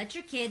 let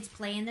your kids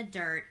play in the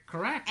dirt.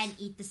 Correct. And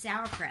eat the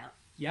sauerkraut.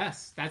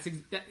 Yes,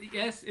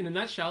 yes. In a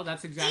nutshell,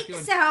 that's exactly Eat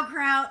the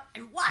sauerkraut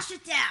and wash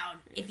it down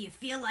if you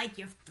feel like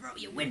your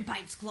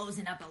windpipe's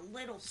closing up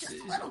just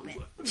a little bit.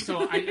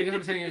 So I guess what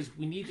I'm saying is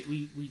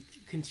we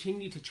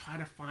continue to try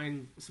to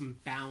find some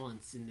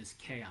balance in this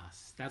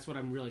chaos. That's what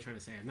I'm really trying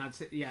to say. I'm not.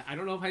 I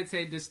don't know if I'd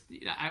say this.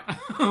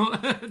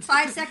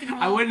 5-second rule.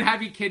 I wouldn't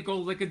have your kid go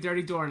lick a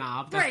dirty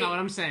doorknob. That's not what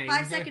I'm saying.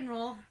 5-second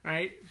rule.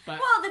 Right.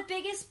 But well, the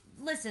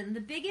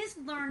biggest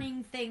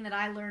learning thing that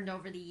I learned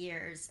over the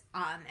years,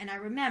 and I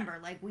remember,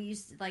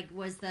 was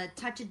the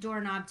touch a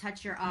doorknob,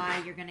 touch your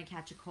eye, you're going to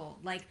catch a cold.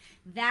 Like,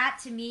 that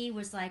to me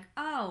was like,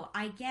 oh,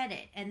 I get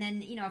it. And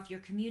then, if you're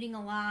commuting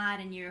a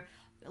lot and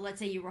let's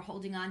say you were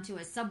holding on to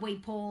a subway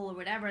pole or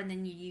whatever, and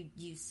then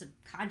you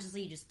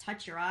subconsciously just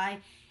touch your eye,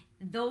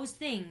 those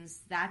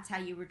things, that's how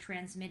you were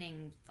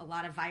transmitting a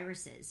lot of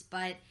viruses.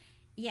 But,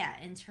 yeah,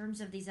 in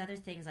terms of these other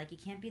things, like, you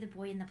can't be the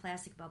boy in the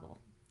plastic bubble.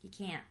 You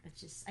can't.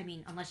 It's just,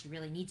 unless you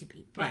really need to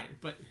be. But right,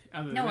 but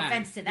no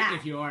offense to that.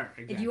 If you are.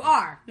 Exactly. If you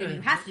are, then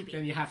you have to be.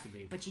 Then you have to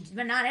be.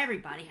 But not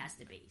everybody has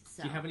to be.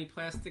 So. Do you have any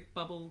plastic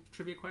bubble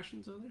trivia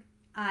questions over there?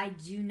 I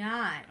do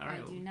not.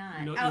 Right. I do not.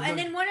 And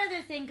then one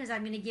other thing, because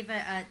I'm going to give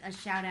a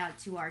shout out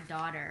to our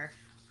daughter,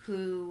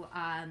 who,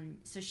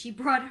 so she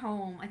brought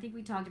home, I think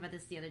we talked about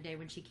this the other day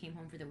when she came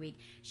home for the week,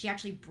 she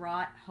actually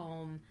brought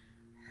home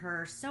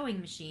her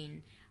sewing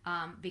machine.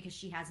 Because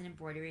she has an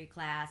embroidery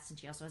class and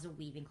she also has a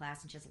weaving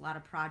class and she has a lot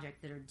of projects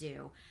that are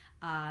due.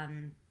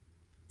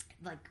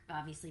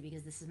 Obviously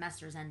because the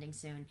semester is ending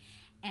soon.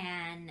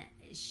 And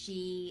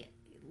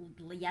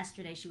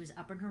yesterday she was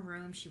up in her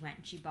room. She went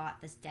and she bought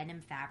this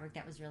denim fabric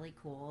that was really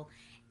cool.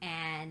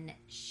 And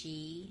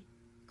she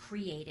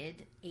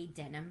created a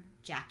denim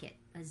jacket,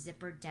 a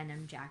zipper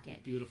denim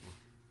jacket. Beautiful.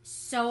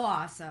 So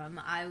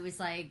awesome. I was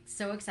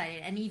so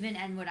excited.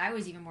 And what I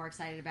was even more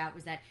excited about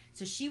was that,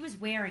 so she was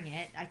wearing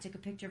it. I took a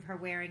picture of her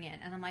wearing it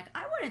and I'm like,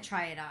 I want to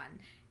try it on.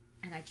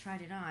 And I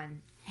tried it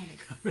on and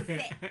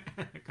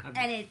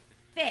it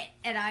fit.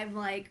 And I'm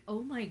like,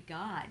 oh my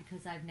God.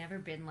 Cause I've never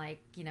been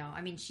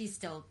she's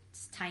still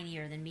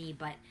tinier than me,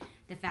 but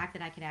the fact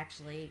that I could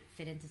actually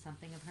fit into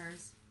something of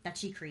hers that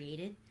she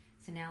created.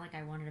 So now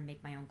I wanted to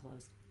make my own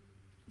clothes.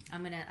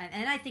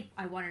 and I think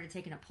I want her to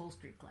take an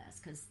upholstery class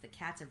because the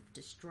cats have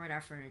destroyed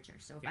our furniture.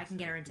 So if I can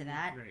get her into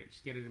that, right,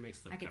 just get her to make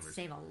slip I could covers.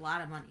 save a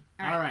lot of money.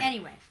 All right.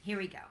 Anyway, here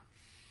we go.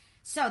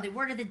 So the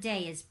word of the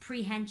day is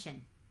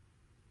prehension.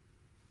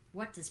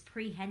 What does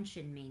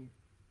prehension mean?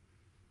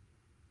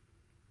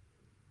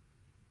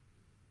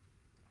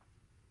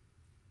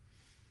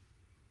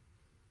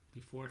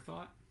 Before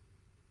thought?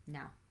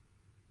 No.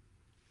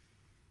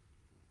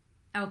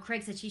 Oh,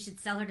 Craig said she should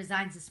sell her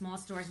designs to small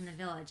stores in the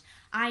village.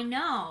 I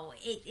know.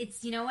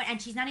 It's, you know what,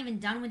 and she's not even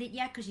done with it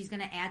yet because she's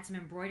going to add some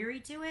embroidery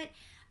to it.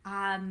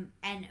 And,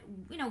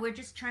 you know, we're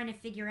just trying to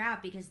figure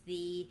out because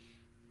the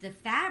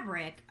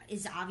fabric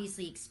is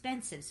obviously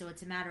expensive, so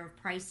it's a matter of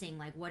pricing,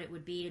 like what it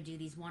would be to do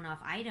these one-off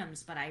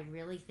items, but I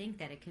really think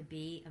that it could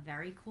be a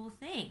very cool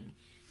thing.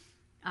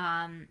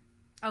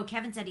 Oh,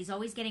 Kevin said he's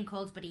always getting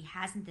colds, but he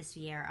hasn't this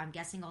year. I'm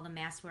guessing all the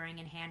mask wearing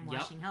and hand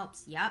washing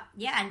helps. Yep.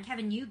 Yeah, and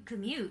Kevin, you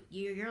commute.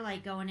 You're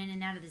like going in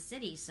and out of the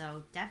city,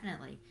 so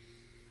definitely.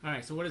 All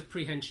right, so what does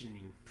prehension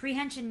mean?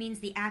 Prehension means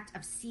the act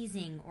of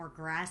seizing or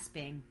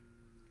grasping.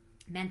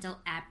 Mental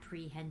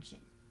apprehension.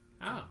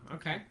 Oh,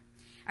 okay.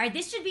 All right,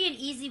 this should be an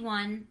easy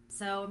one.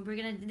 So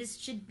this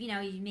should, you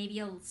know, maybe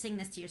you'll sing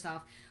this to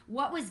yourself.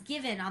 What was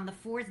given on the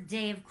 4th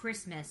day of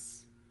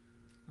Christmas?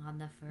 On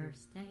the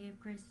 1st day of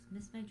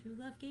Christmas, my true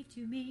love gave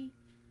to me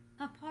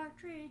a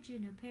partridge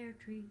in a pear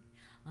tree.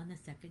 On the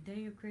 2nd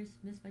day of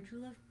Christmas, my true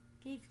love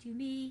gave to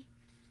me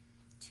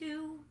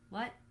 2,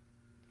 what?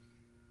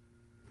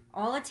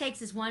 All it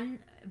takes is one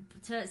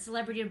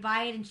celebrity to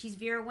buy it, and she's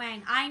Vera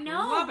Wang. I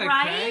know, love it,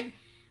 right? Craig.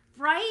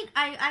 Right?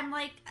 I'm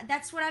like,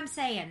 that's what I'm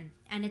saying.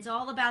 And it's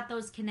all about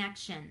those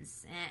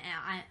connections.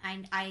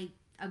 And I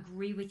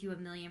agree with you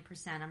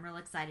 1,000,000%. I'm real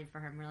excited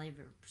for her. I'm really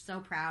so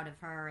proud of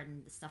her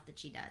and the stuff that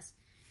she does.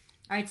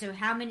 All right, so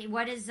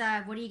what do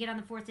you get on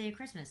the 4th day of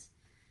Christmas?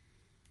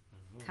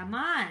 Oh. Come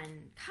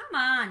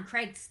on.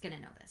 Craig's going to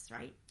know this,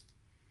 right?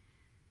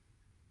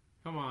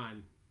 Come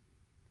on.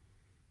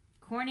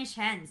 Cornish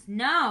hens.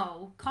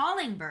 No,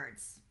 calling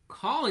birds.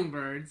 Calling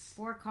birds?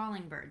 4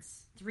 calling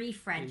birds. 3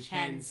 French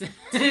hens.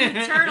 2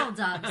 turtle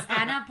doves.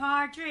 And a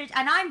partridge.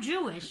 And I'm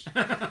Jewish.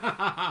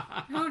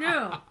 Who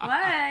knew?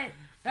 What?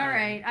 All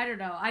right, I don't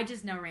know. I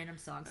just know random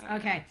songs.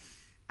 Okay.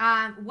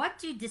 What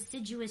do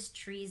deciduous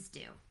trees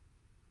do?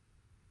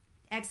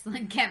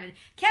 Excellent, Kevin.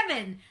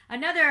 Kevin,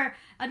 another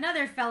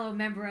fellow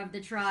member of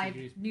the tribe,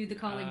 knew the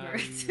calling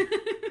birds.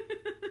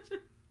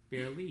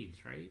 Bear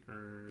leaves, right?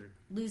 Or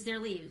lose their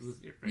leaves.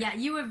 Right. Yeah,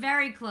 you were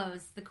very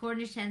close. The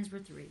Cornish hens were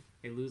 3.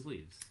 They lose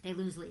leaves.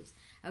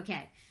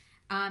 Okay.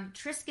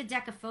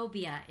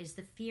 Triskaidekaphobia is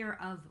the fear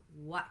of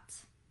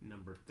what?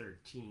 Number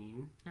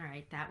 13. All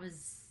right, that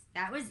was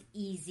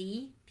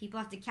easy. People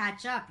have to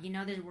catch up. You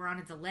know that we're on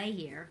a delay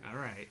here. All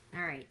right.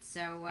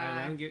 So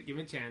give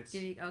me a chance.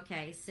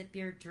 Okay, sip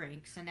your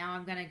drink. So now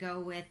I'm gonna go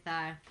with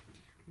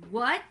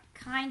what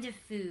kind of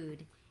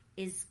food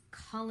is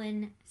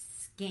Cullen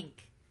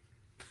skink?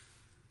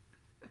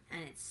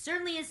 And it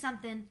certainly is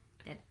something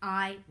that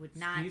I would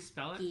not Can you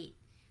spell it? eat.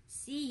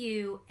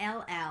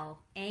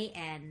 CULLANSKINK.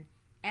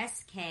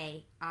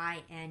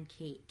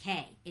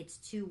 It's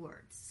 2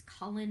 words.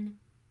 Cullen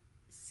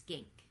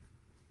skink.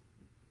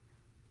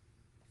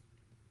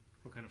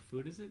 What kind of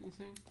food is it, you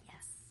saying?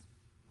 Yes.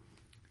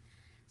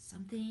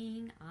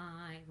 Something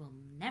I will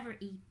never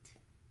eat.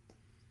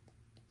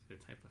 Is it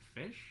a type of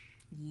fish?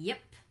 Yep.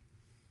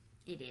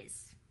 It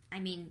is. I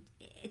mean,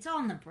 it's all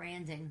in the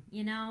branding,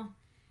 you know?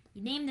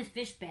 You name the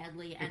fish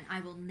badly, and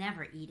I will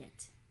never eat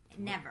it.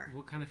 Never.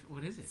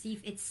 What is it?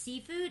 It's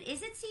seafood.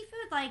 Is it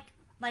seafood like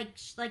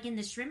in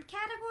the shrimp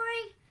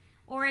category?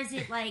 Or is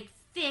it like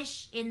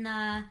fish in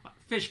the...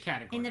 Fish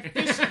category. In the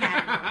fish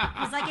category.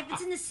 Because like if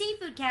it's in the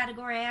seafood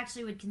category, I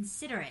actually would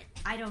consider it.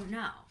 I don't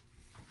know.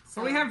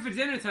 So what are we having for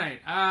dinner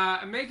tonight?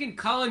 I'm making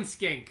Cullen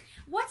skink.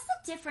 What's the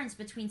difference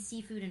between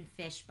seafood and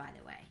fish, by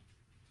the way?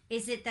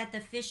 Is it that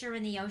the fish are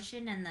in the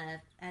ocean and the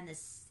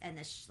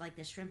like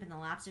the shrimp and the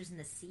lobsters in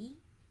the sea?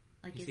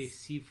 Like you say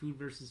seafood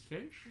versus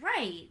fish?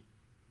 Right.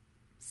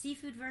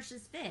 Seafood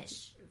versus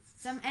fish.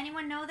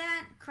 Anyone know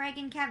that? Craig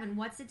and Kevin,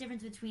 what's the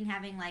difference between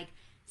having like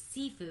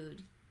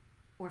seafood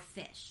or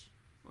fish?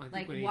 Well,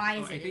 like why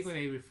is it? I think when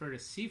they refer to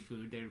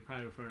seafood, they would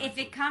probably refer to... If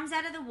it comes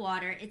out of the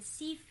water, it's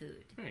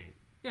seafood. Right.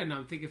 Yeah, no,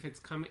 I'm thinking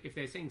if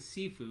they're saying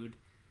seafood...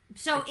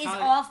 So is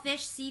all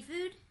fish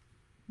seafood?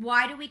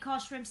 Why do we call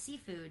shrimp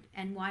seafood?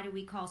 And why do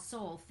we call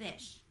sole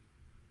fish?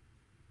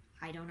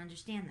 I don't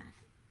understand that.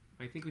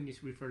 I think when you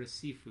refer to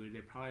seafood,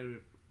 they're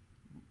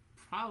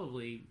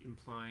probably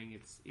implying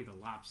it's either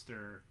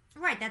lobster...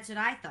 Right, that's what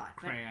I thought.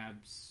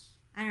 Crabs...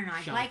 I don't know.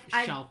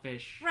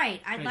 Shellfish.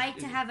 Right. I'd like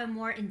to have a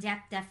more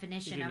in-depth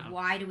definition of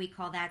why do we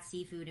call that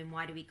seafood and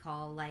why do we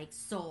call like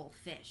sole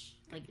fish.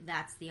 Like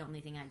that's the only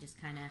thing I just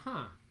kind of.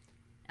 Huh.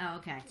 Oh,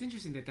 okay. It's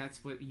interesting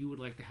that's what you would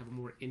like to have a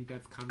more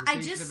in-depth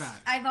conversation about.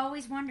 I've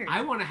always wondered.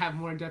 I want to have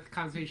more in-depth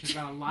conversations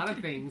about a lot of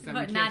things that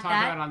we can't talk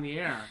about on the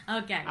air.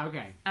 Okay.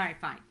 Okay. All right.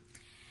 Fine.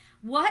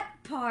 What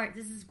part?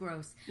 This is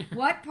gross.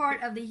 What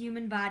part of the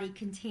human body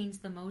contains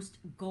the most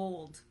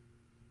gold?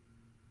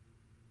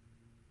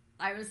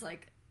 I was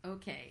like.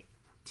 Okay.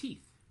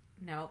 Teeth.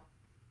 Nope.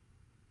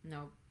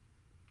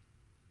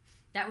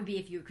 That would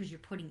be because you're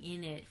putting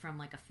in it from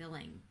like a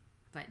filling,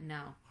 but no.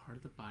 Part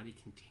of the body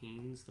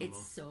contains the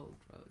It's so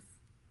gross.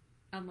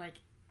 I'm like,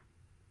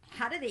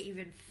 how do they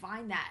even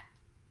find that?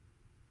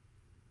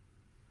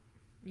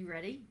 You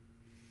ready?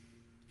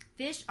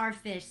 Fish are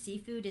fish.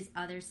 Seafood is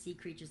other sea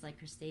creatures like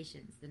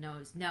crustaceans. The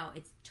nose. No,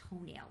 it's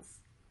toenails.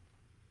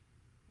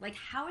 Like,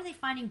 how are they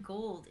finding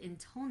gold in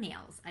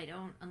toenails?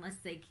 Unless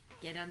they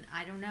get on,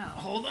 I don't know.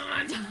 Hold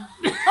on.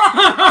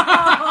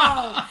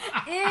 Oh,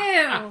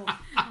 ew.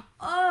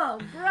 Oh,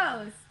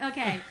 gross.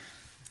 Okay.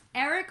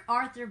 Eric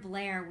Arthur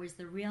Blair was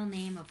the real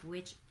name of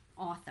which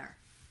author?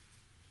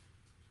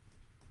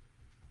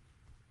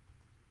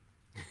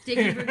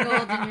 Digging for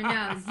gold in your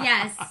nose.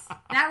 Yes.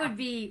 That would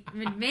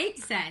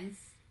make sense.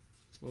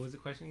 What was the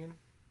question again?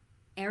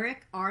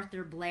 Eric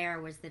Arthur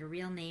Blair was the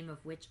real name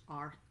of which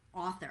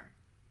author?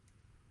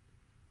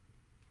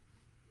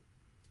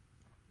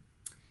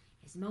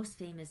 His most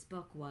famous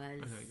book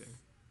was... Okay.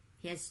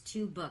 He has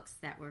 2 books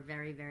that were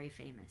very, very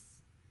famous.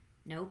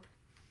 Nope.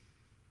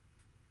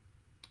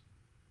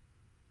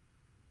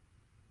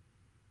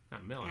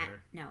 Not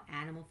Miller. No,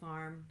 Animal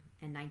Farm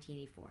and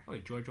 1984. Oh,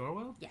 wait, George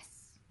Orwell? Yes.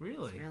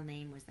 Really? His real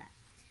name was that.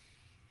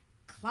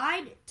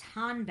 Clyde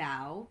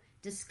Tombaugh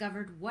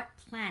discovered what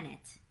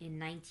planet in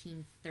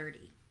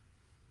 1930?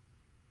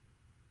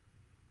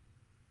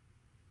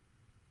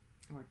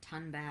 Or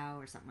Tunbao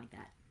or something like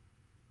that.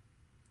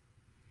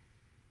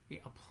 Yeah,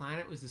 a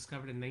planet was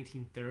discovered in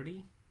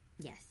 1930?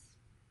 Yes.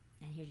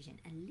 And here's your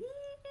a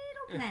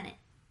little planet.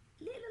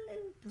 Little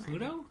planet.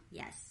 Pluto?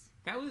 Yes.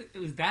 It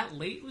was that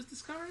late it was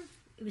discovered?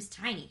 It was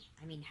tiny.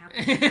 I mean, how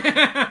could you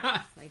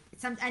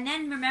and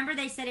then remember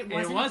they said it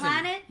wasn't a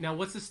planet? Now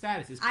what's the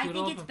status? Is I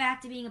Pluto think it's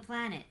back to being a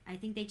planet. I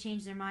think they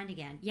changed their mind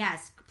again.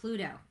 Yes,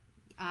 Pluto.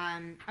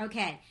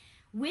 Okay.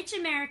 Which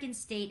American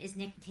state is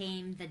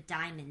nicknamed the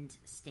Diamond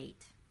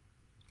State?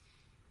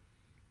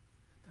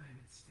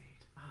 Diamond State.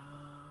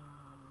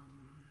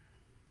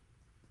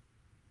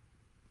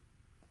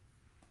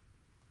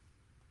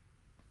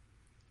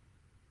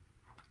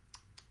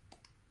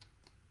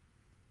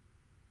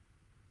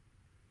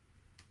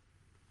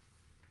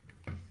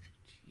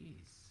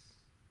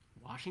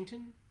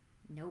 Washington?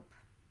 Nope.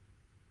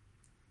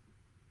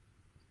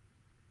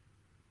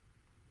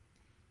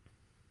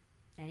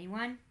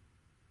 Anyone?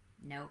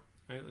 Nope.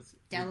 All right, let's.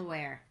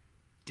 Delaware.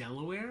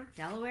 Delaware?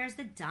 Delaware's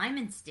the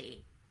Diamond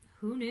State.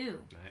 Who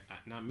knew?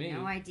 Not me.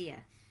 No idea.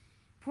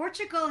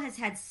 Portugal has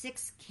had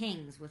 6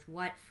 kings with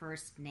what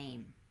first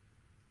name?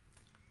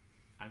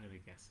 I'm gonna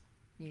guess.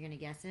 You're gonna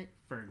guess it?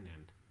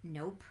 Ferdinand.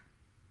 Nope.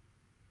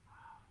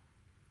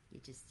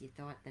 You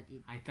thought that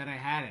I thought I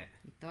had it.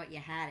 You thought you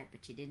had it,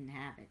 but you didn't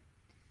have it.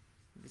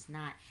 It was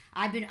not.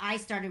 I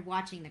started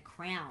watching The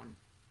Crown.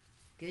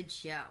 Good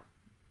show.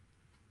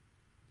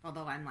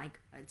 Although I'm like,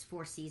 it's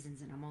 4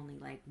 seasons and I'm only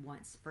like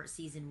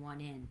season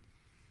 1 in.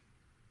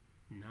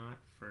 Not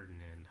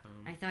Ferdinand, huh?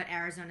 I thought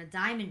Arizona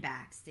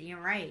Diamondbacks.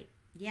 You're right.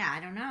 Yeah, I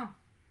don't know.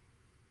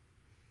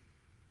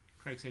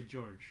 Craig said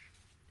George.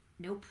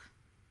 Nope.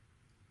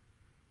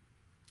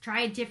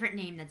 Try a different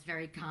name that's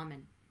very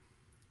common.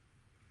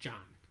 John.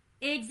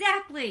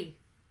 Exactly.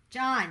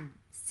 John.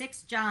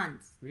 6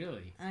 Johns.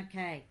 Really?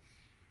 Okay.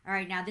 All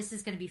right, now this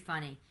is going to be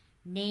funny.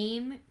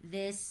 Name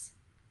this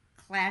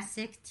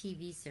classic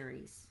TV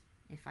series.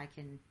 If I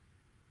can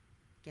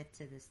get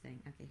to this thing.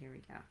 Okay, here we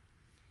go.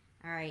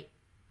 All right.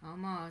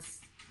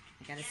 Almost.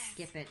 I got to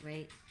skip it.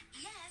 Wait.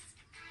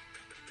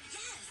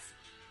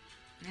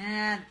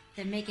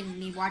 They're making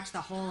me watch the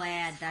whole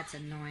ad. That's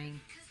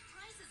annoying.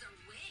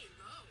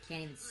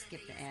 Can't even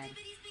skip the ad.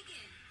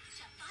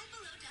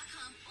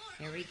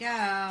 Here we go.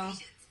 All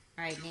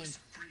right, name.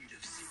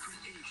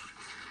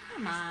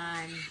 Come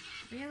on.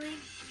 Really?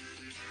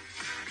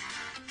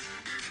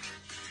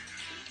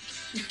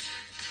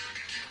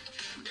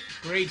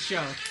 Great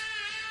show.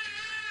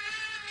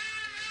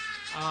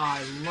 Oh,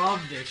 I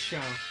love this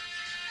show.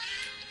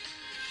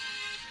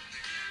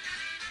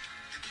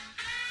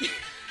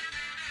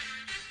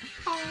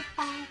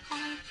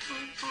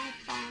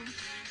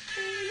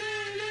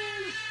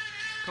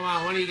 Come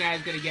on, one of you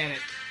guys gonna get it.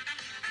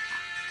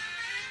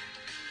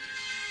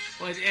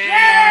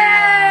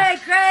 Yay!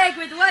 Craig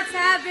with What's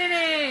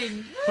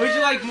Happening! Who'd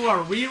you like more,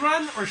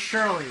 Rerun or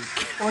Shirley?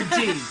 Or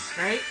D,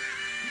 right?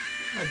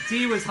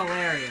 D was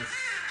hilarious.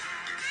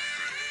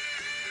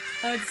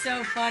 Oh, it's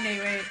so funny.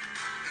 Wait.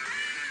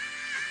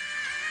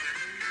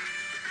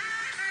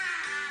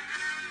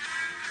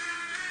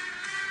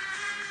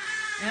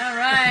 All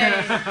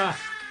right.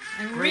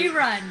 And Great.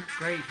 Rerun.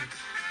 Great.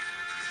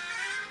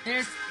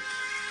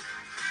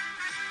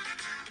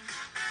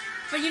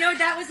 But you know,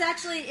 that was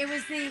actually,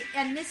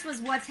 and this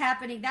was What's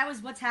Happening, that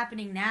was What's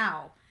Happening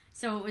Now.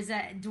 So it was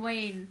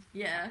Dwayne,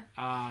 yeah.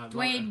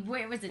 Dwayne,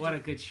 wait, was it? What a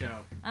good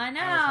show. I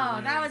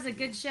know, that was a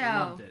good show.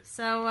 Loved it.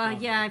 So,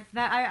 yeah,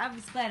 I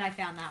was glad I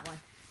found that one.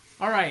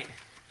 All right.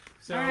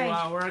 So All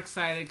right. we're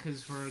excited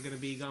because we're going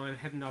to be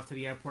heading off to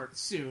the airport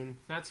soon.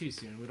 Not too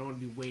soon. We don't want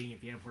to be waiting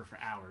at the airport for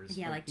hours.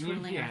 Yeah, but, like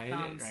twiddling our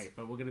thumbs. Right,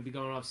 but we're going to be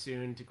going off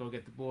soon to go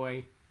get the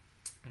boy,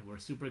 and we're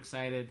super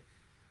excited.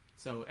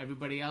 So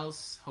everybody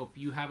else, hope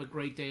you have a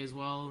great day as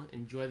well.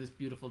 Enjoy this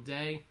beautiful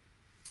day.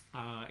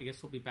 I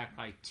guess we'll be back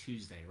by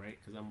Tuesday, right?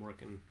 Because I'm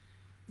working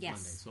Yes.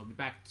 Monday. So I'll be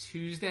back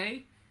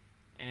Tuesday.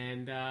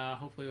 And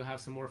hopefully we'll have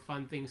some more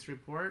fun things to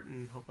report,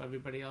 and hope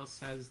everybody else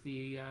has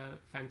the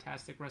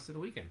fantastic rest of the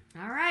weekend.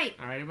 All right.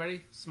 All right,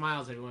 everybody.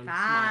 Smiles, everyone.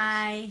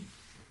 Bye. Smiles.